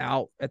battling it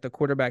out at the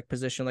quarterback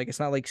position. Like it's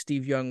not like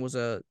Steve Young was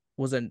a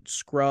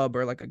scrub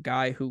or like a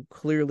guy who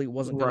clearly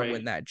wasn't going to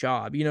win that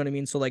job. You know what I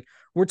mean? So like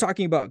we're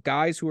talking about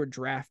guys who are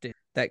drafted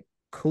that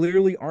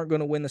clearly aren't going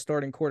to win the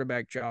starting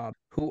quarterback job,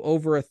 who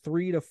over a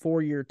 3 to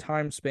 4 year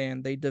time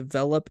span, they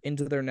develop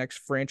into their next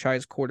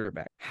franchise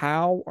quarterback.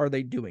 How are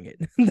they doing it?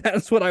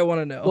 That's what I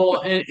want to know.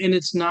 Well, and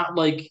it's not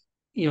like,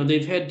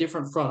 they've had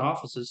different front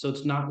offices. So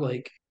it's not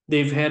like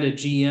they've had a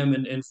GM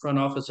and front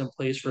office in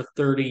place for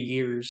 30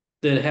 years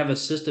that have a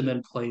system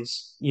in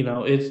place.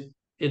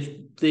 It's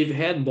they've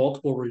had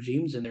multiple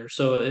regimes in there.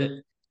 So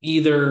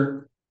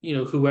either,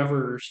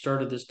 whoever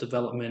started this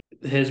development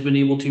has been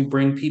able to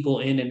bring people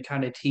in and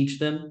kind of teach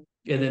them,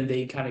 and then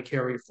they kind of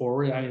carry it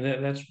forward. I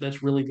mean,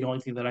 that's really the only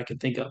thing that I can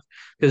think of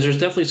because there's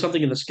definitely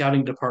something in the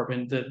scouting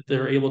department that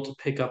they're able to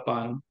pick up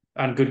on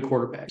good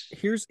quarterbacks.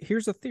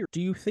 Here's a theory.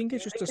 Do you think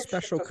it's just a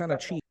special kind of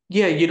cheat?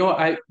 Yeah,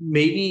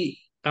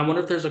 I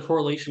wonder if there's a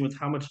correlation with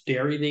how much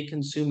dairy they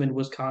consume in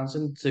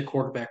Wisconsin to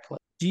quarterback play.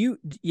 Do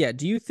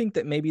you think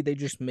that maybe they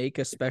just make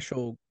a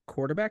special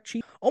quarterback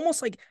cheat?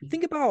 Almost like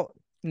think about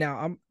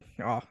now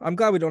I'm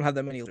glad we don't have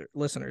that many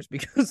listeners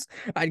because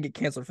I'd get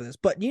canceled for this.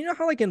 But you know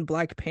how like in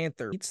Black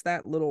Panther, it's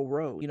that little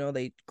row,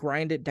 they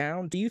grind it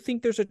down. Do you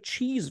think there's a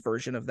cheese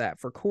version of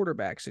that for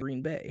quarterbacks in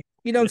Green Bay?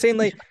 You know what I'm saying?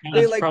 Like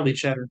they like probably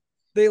cheddar.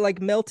 They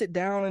like melt it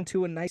down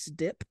into a nice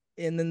dip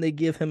and then they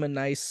give him a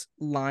nice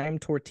lime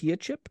tortilla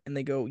chip and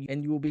they go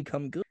and you will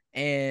become good.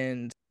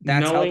 And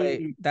that's how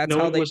they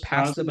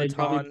pass the baton. They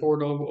probably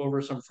poured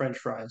over some French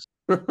fries.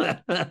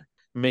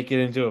 Make it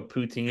into a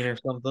poutine or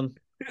something.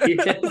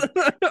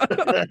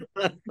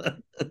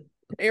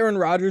 Aaron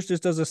Rodgers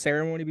just does a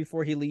ceremony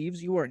before he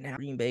leaves. You are now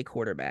Green Bay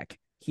quarterback.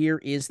 Here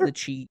is the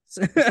cheese.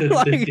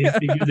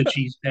 The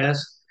cheese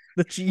pass.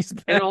 The cheese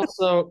pass. And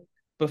also,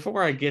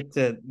 before I get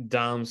to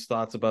Dom's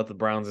thoughts about the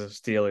Browns and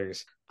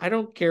Steelers, I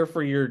don't care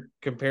for your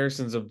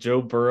comparisons of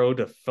Joe Burrow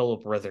to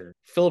Philip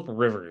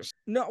Rivers.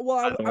 No,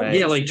 well,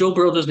 like Joe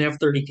Burrow doesn't have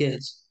 30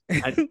 kids.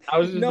 I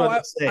was just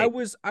about to say.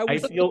 I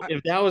feel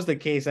if that was the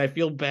case, I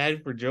feel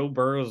bad for Joe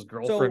Burrow's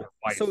girlfriend.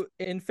 So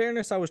in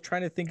fairness, I was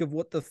trying to think of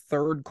what the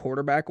third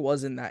quarterback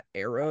was in that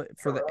era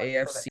for the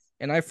AFC,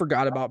 and I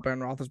forgot about Ben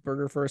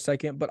Roethlisberger for a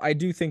second. But I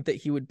do think that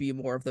he would be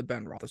more of the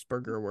Ben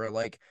Roethlisberger, where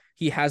like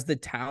he has the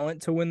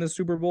talent to win the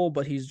Super Bowl,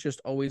 but he's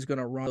just always going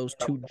to run those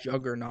two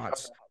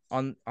juggernauts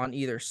on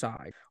either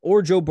side.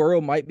 Or Joe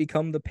Burrow might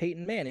become the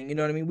Peyton Manning. You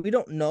know what I mean? We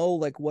don't know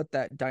like what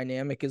that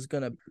dynamic is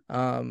going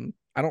to.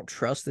 I don't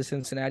trust the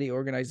Cincinnati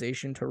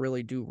organization to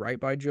really do right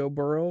by Joe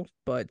Burrow,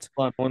 but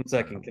hold on 1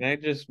 second. Can I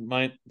just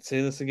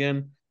say this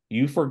again?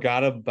 You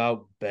forgot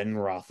about Ben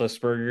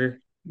Roethlisberger?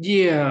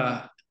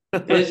 Yeah.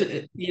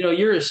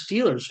 You're a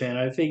Steelers fan.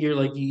 I figure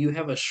like you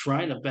have a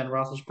shrine of Ben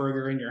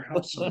Roethlisberger in your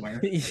house somewhere.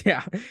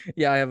 Yeah,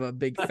 I have a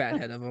big fat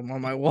head of him on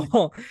my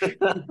wall.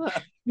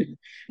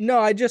 No,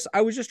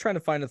 I was just trying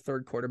to find a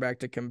third quarterback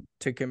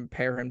to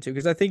compare him to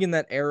because I think in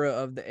that era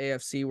of the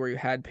AFC where you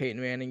had Peyton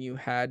Manning, you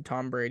had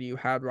Tom Brady, you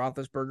had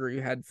Roethlisberger,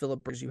 you had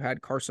Philip Rivers, you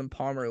had Carson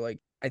Palmer. Like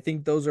I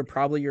think those are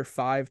probably your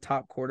five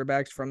top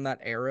quarterbacks from that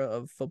era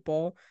of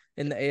football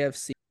in the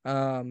AFC.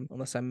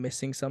 Unless I'm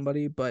missing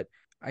somebody, but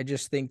I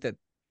just think that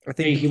I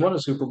Hey, think he won a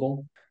Super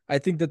Bowl. I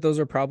think that those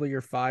are probably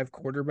your five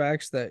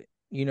quarterbacks that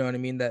you know what I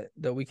mean that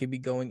we could be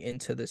going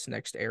into this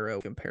next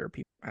era compare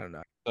people. I don't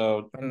know.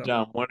 So, I don't know.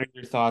 John, what are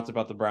your thoughts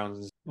about the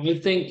Browns? I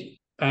think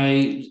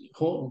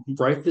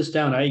write this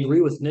down. I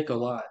agree with Nick a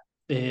lot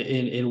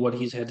in what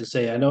he's had to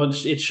say. I know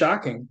it's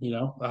shocking,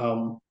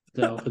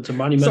 it's a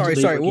monumental Sorry,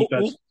 day sorry. for deep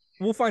We'll dives.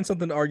 we'll find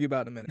something to argue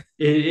about in a minute.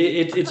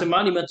 It's a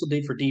monumental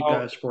day for deep Oh,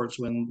 dive sports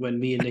when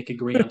me and Nick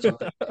agree on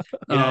something.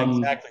 yeah, Um,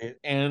 exactly.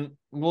 And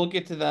we'll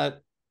get to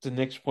that to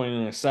Nick's point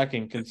in a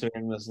second,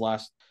 considering this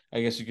last,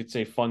 I guess you could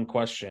say, fun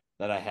question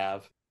that I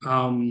have.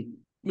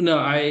 no,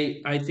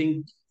 I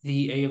think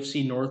the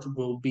AFC North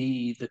will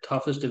be the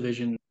toughest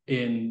division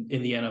in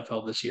the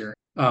NFL this year.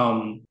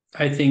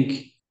 I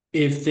think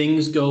if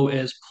things go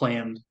as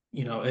planned,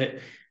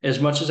 as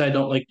much as I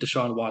don't like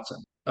Deshaun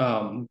Watson,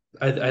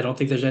 I don't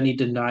think there's any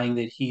denying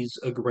that he's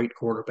a great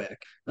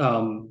quarterback.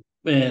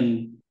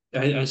 And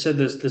I said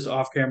this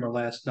off camera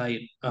last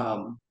night.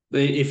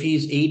 If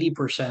he's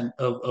 80%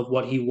 of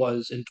what he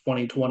was in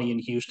 2020 in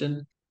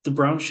Houston, the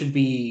Browns should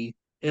be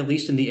at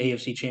least in the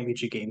AFC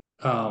Championship game.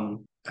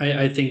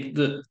 I think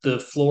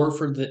the floor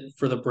for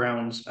the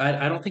Browns,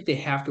 I don't think they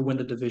have to win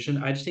the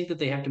division. I just think that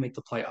they have to make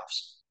the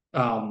playoffs.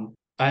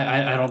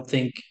 I don't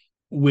think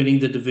winning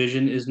the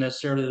division is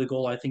necessarily the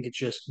goal. I think it's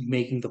just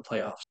making the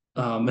playoffs.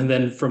 And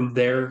then from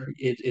there,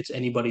 it's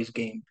anybody's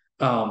game.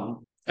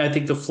 I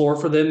think the floor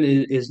for them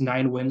is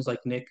 9 wins, like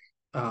Nick.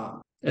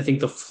 I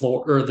think the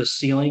floor or the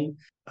ceiling,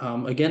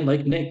 again,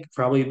 like Nick,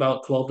 probably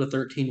about 12 to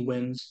 13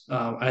 wins.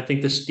 I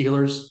think the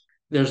Steelers,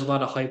 there's a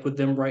lot of hype with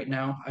them right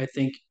now. I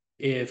think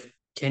if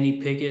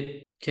Kenny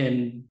Pickett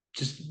can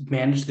just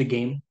manage the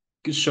game,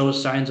 show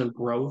signs of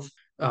growth,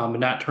 and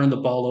not turn the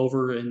ball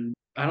over. And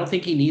I don't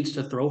think he needs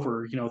to throw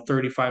for,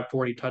 35,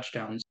 40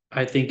 touchdowns.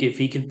 I think if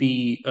he could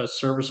be a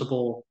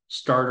serviceable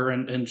starter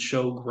and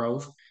show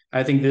growth,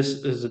 I think this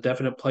is a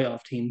definite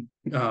playoff team.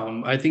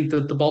 I think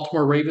that the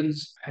Baltimore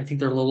Ravens, I think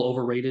they're a little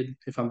overrated,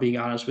 if I'm being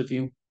honest with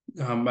you.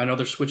 I know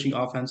they're switching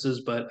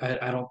offenses, but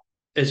I don't,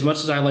 as much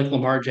as I like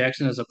Lamar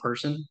Jackson as a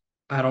person,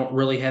 I don't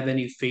really have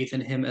any faith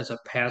in him as a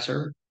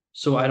passer.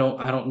 So I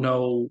don't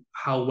know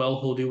how well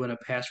he'll do in a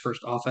pass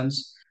first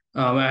offense.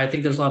 I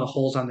think there's a lot of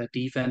holes on that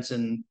defense,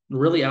 and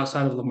really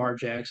outside of Lamar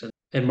Jackson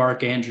and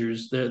Mark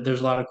Andrews,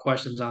 there's a lot of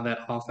questions on that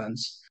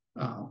offense.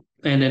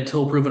 And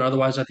until proven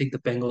otherwise, I think the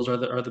Bengals are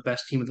the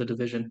best team of the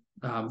division.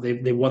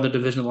 They won the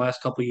division the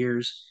last couple of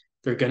years.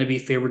 They're going to be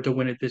favored to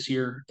win it this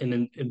year,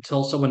 and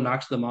until someone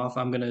knocks them off,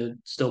 I'm going to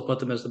still put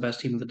them as the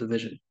best team of the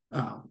division.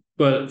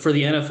 But for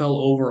the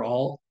NFL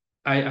overall,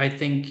 I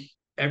think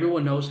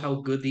everyone knows how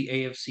good the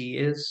AFC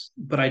is,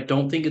 but I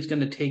don't think it's going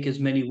to take as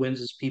many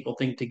wins as people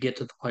think to get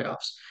to the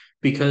playoffs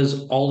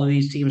because all of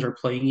these teams are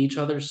playing each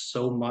other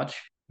so much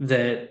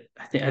that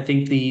I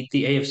think the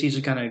AFCs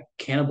are kind of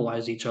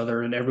cannibalize each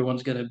other, and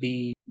everyone's going to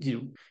be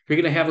you're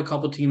going to have a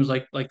couple teams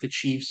like the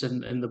Chiefs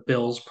and the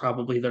Bills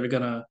probably that are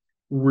going to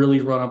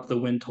really run up the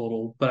win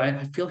total, but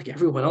I feel like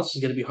everyone else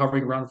is going to be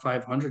hovering around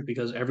 500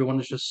 because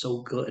everyone is just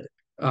so good.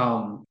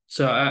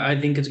 So I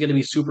think it's going to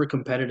be super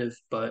competitive,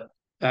 but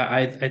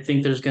I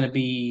think there's going to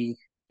be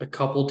a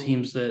couple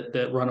teams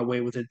that run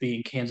away with it,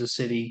 being Kansas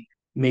City,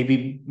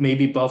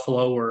 maybe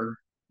Buffalo or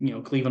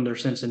Cleveland or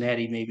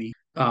Cincinnati, maybe.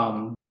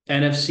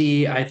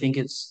 NFC, I think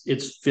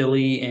it's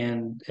Philly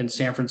and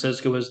San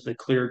Francisco as the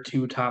clear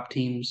two top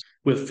teams,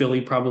 with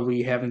Philly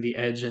probably having the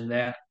edge in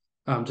that,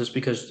 just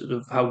because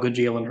of how good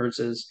Jalen Hurts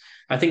is.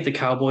 I think the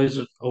Cowboys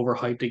are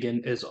overhyped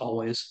again, as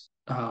always.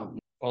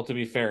 Well, to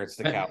be fair, it's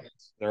the I,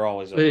 Cowboys. They're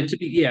always over.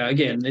 yeah,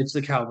 again, it's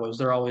the Cowboys.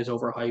 They're always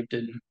overhyped,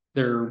 and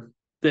they're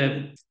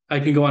that I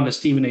can go on a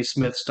Stephen A.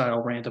 Smith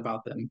style rant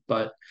about them,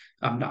 but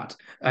I'm not.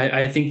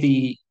 I think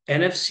the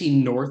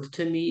NFC North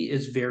to me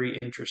is very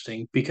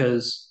interesting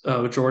because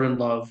of Jordan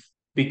Love,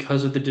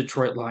 because of the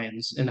Detroit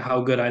Lions and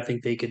how good I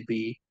think they could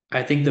be.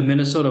 I think the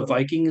Minnesota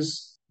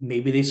Vikings,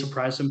 maybe they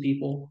surprise some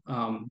people.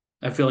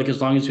 I feel like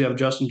as long as you have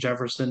Justin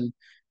Jefferson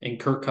and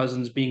Kirk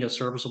Cousins being a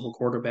serviceable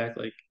quarterback,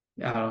 like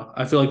I don't know.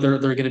 I feel like they're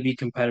going to be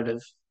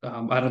competitive.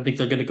 I don't think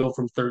they're going to go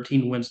from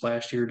 13 wins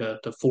last year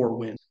to 4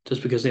 wins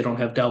just because they don't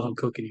have Dalvin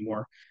Cook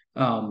anymore.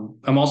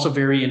 I'm also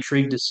very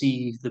intrigued to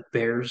see the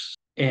Bears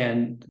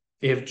and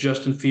if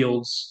Justin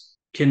Fields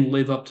can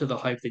live up to the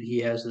hype that he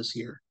has this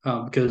year.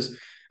 Because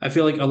I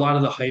feel like a lot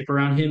of the hype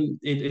around him,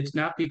 it's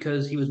not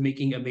because he was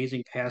making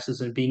amazing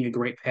passes and being a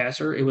great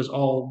passer. It was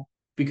all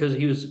because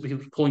he was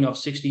pulling off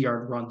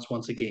 60-yard runs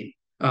once a game.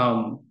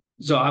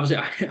 So obviously,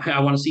 I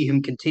want to see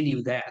him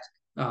continue that.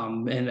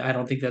 And I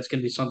don't think that's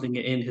going to be something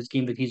in his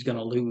game that he's going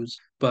to lose.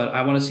 But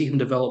I want to see him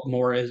develop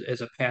more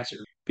as a passer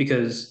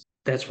because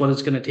that's what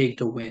it's going to take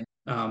to win.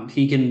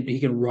 He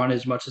can run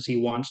as much as he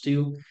wants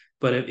to,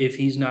 but if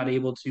he's not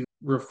able to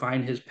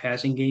refine his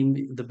passing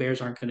game, the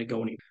Bears aren't going to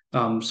go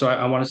anywhere. So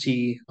I want to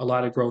see a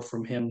lot of growth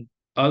from him.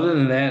 Other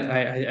than that,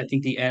 I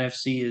think the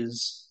NFC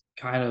is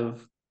kind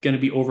of going to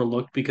be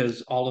overlooked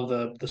because all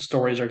of the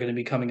stories are going to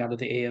be coming out of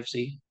the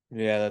AFC.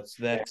 Yeah, that's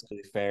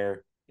really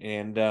fair.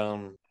 And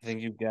I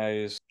think you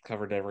guys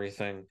covered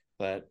everything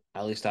that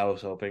at least I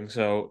was hoping.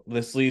 So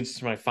this leads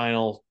to my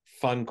final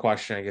fun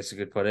question, I guess you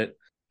could put it.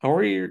 How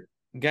are your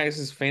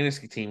guys'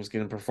 fantasy teams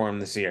going to perform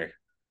this year?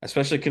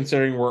 Especially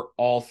considering we're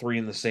all three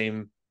in the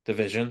same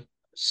division.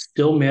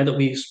 Still mad that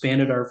we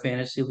expanded our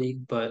fantasy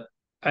league, but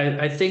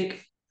I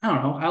think I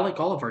don't know. I like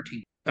all of our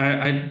teams.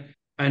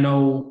 I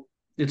know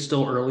it's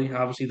still early.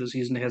 Obviously, the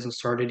season hasn't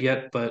started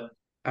yet, but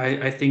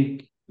I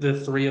think the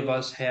three of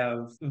us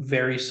have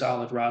very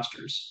solid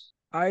rosters.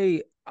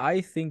 I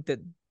think that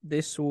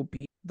this will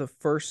be the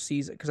first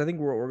season because I think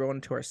we're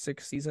going to our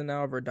sixth season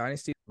now of our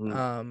dynasty.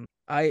 Mm.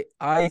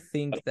 I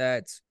think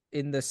that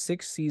in the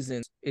 6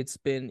 seasons it's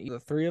been the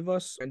three of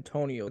us,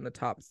 Antonio in the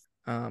top.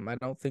 I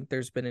don't think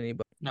there's been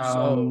anybody.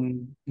 So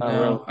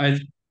No,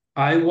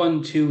 I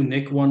won two,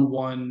 Nick won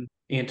one,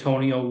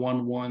 Antonio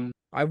won one.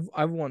 I've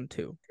won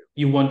two.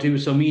 You won two,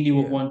 so me and you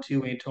have Yeah, won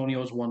two.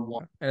 Antonio's won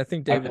one. and I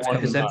think I've David's won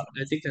got Is one. that?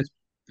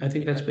 none. I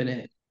think that's been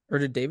it. Or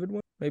did David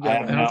win? Maybe I I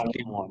have won. I don't not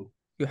think won one.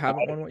 You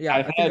haven't won one? Yeah, I've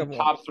I think had I've won.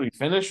 top three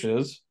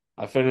finishes.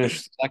 I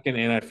finished second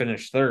and I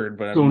finished third,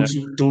 but I've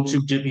never. Don't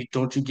you get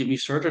me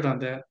started on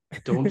that.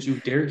 Don't you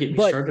dare get me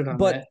But started on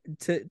but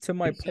that. to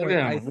my Started point,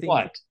 I on think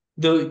what?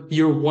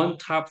 Your one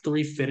top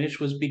three finish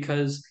was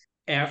because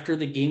after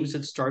the games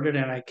had started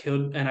and I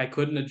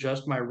couldn't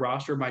adjust my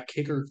roster, my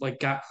kicker like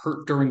got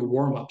hurt during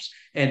warmups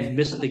and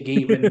missed the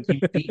game and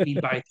he beat me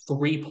by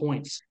 3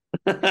 points.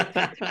 pretty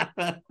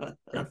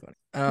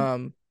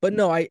funny. But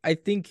no, I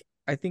think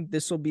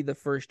this will be the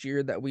first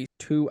year that we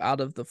two out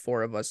of the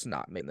four of us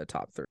not making the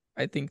top three.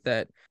 I think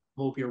that.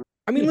 Hope you're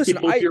I mean, listen,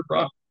 hope you're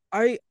wrong.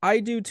 I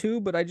do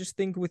too, but I just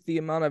think with the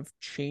amount of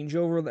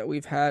changeover that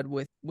we've had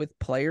with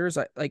players,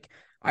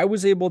 I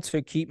was able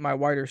to keep my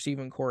wide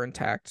receiving core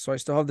intact, so I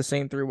still have the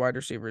same three wide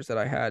receivers that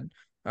I had.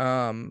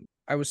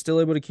 I was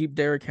still able to keep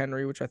Derrick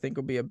Henry, which I think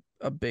will be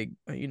a big,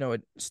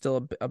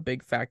 still a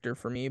big factor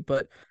for me.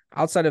 But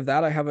outside of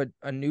that, I have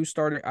a new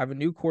starter. I have a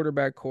new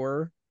quarterback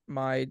core.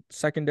 My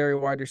secondary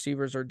wide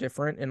receivers are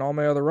different, and all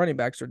my other running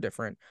backs are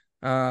different.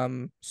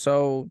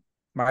 So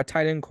my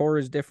tight end core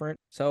is different.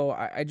 So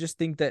I just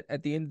think that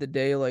at the end of the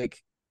day,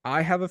 like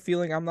I have a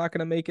feeling I'm not going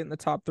to make it in the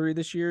top three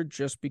this year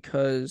just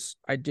because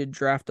I did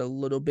draft a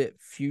little bit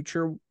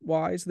future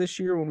wise this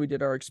year when we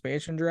did our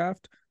expansion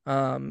draft.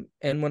 And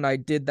when I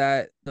did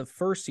that the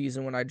first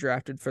season when I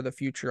drafted for the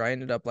future, I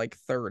ended up like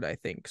third, I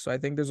think. So I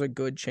think there's a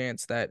good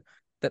chance that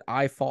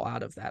I fall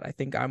out of that. I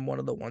think I'm one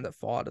of the one that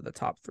fall out of the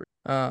top three.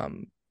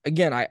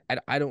 Again,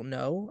 I don't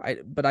know.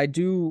 But I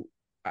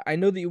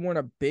know that you weren't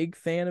a big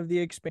fan of the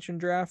expansion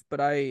draft, but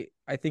I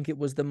think it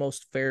was the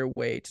most fair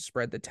way to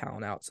spread the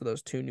talent out, so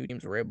those two new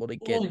teams were able to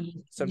get Well,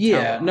 some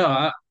yeah, talent.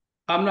 no,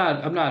 I'm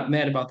not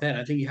mad about that.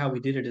 I think how we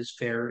did it is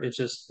fair. It's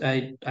just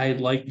I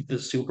like the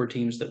super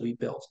teams that we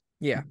built.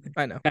 Yeah,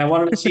 I know. And I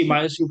wanted to see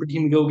my super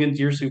team go against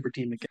your super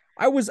team again.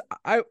 I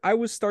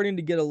was starting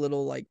to get a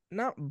little like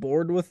not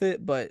bored with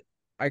it, but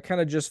I kind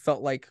of just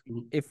felt like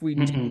if we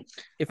Mm-mm.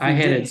 if I we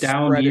had a didn't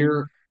down spread it,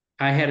 year.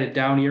 I had a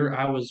down year.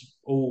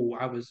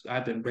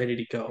 I've been ready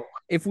to go.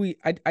 if we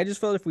I just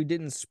felt if we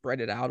didn't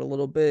spread it out a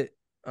little bit,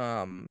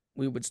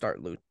 we would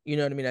start losing. You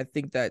know what I mean? I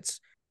think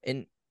that's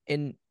in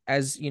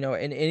as you know,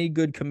 in any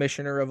good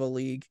commissioner of a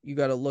league, you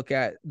got to look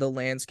at the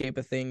landscape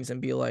of things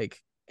and be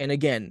like, and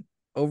again,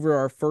 over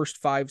our first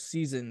 5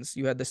 seasons,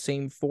 you had the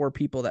same four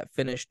people that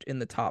finished in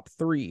the top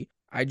three.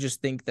 I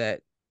just think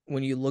that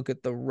when you look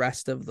at the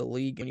rest of the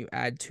league and you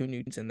add two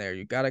Newtons in there,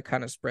 you got to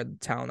kind of spread the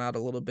talent out a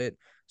little bit.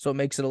 So it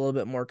makes it a little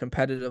bit more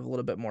competitive, a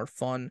little bit more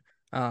fun.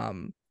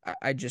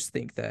 I just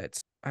think that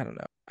I don't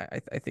know.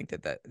 I think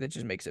that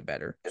just makes it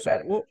better.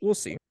 So we'll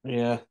see.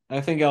 Yeah,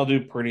 I think I'll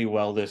do pretty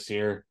well this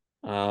year.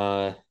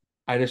 I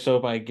just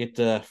hope I get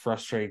to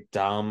frustrate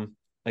Dom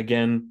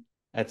again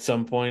at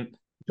some point.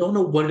 Don't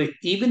know what it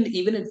even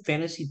in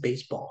fantasy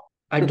baseball.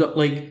 I don't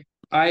like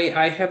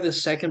I have the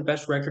second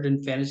best record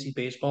in fantasy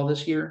baseball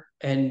this year,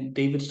 and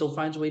David still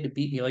finds a way to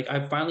beat me. Like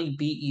I finally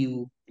beat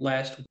you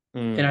last week,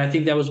 and Mm, I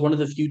think that was one of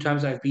the few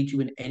times I've beat you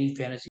in any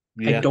fantasy.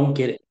 I yeah. don't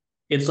get it.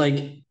 It's like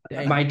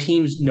Dang, my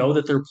teams know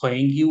that they're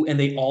playing you, and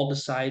they all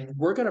decide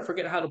we're gonna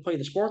forget how to play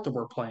the sport that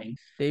we're playing,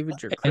 David,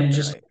 your and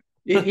just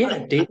kryptonite. yeah,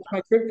 David's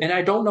my favorite, and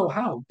I don't know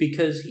how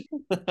because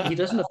he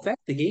doesn't affect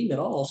the game at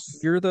all.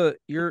 You're the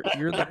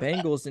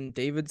Bengals and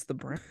David's the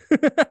Brown.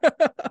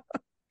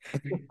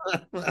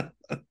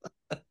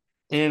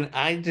 And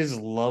I just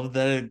love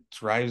that it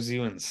drives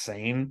you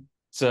insane.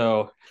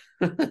 So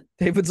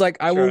David's like,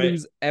 I That's will right.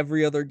 lose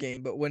every other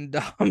game, but when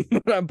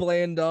I'm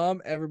playing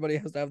Dom, everybody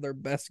has to have their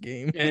best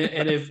game.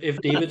 And if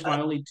David's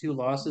my only two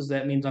losses,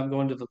 that means I'm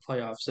going to the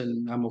playoffs,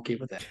 and I'm okay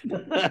with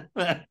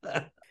that.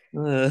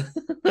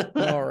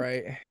 All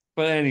right.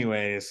 But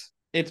anyways,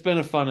 it's been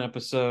a fun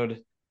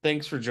episode.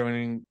 Thanks for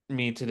joining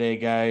me today,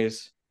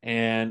 guys.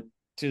 And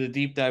to the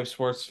Deep Dive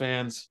Sports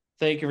fans,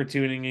 thank you for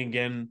tuning in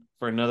again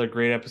for another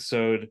great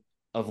episode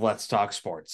of Let's Talk Sports.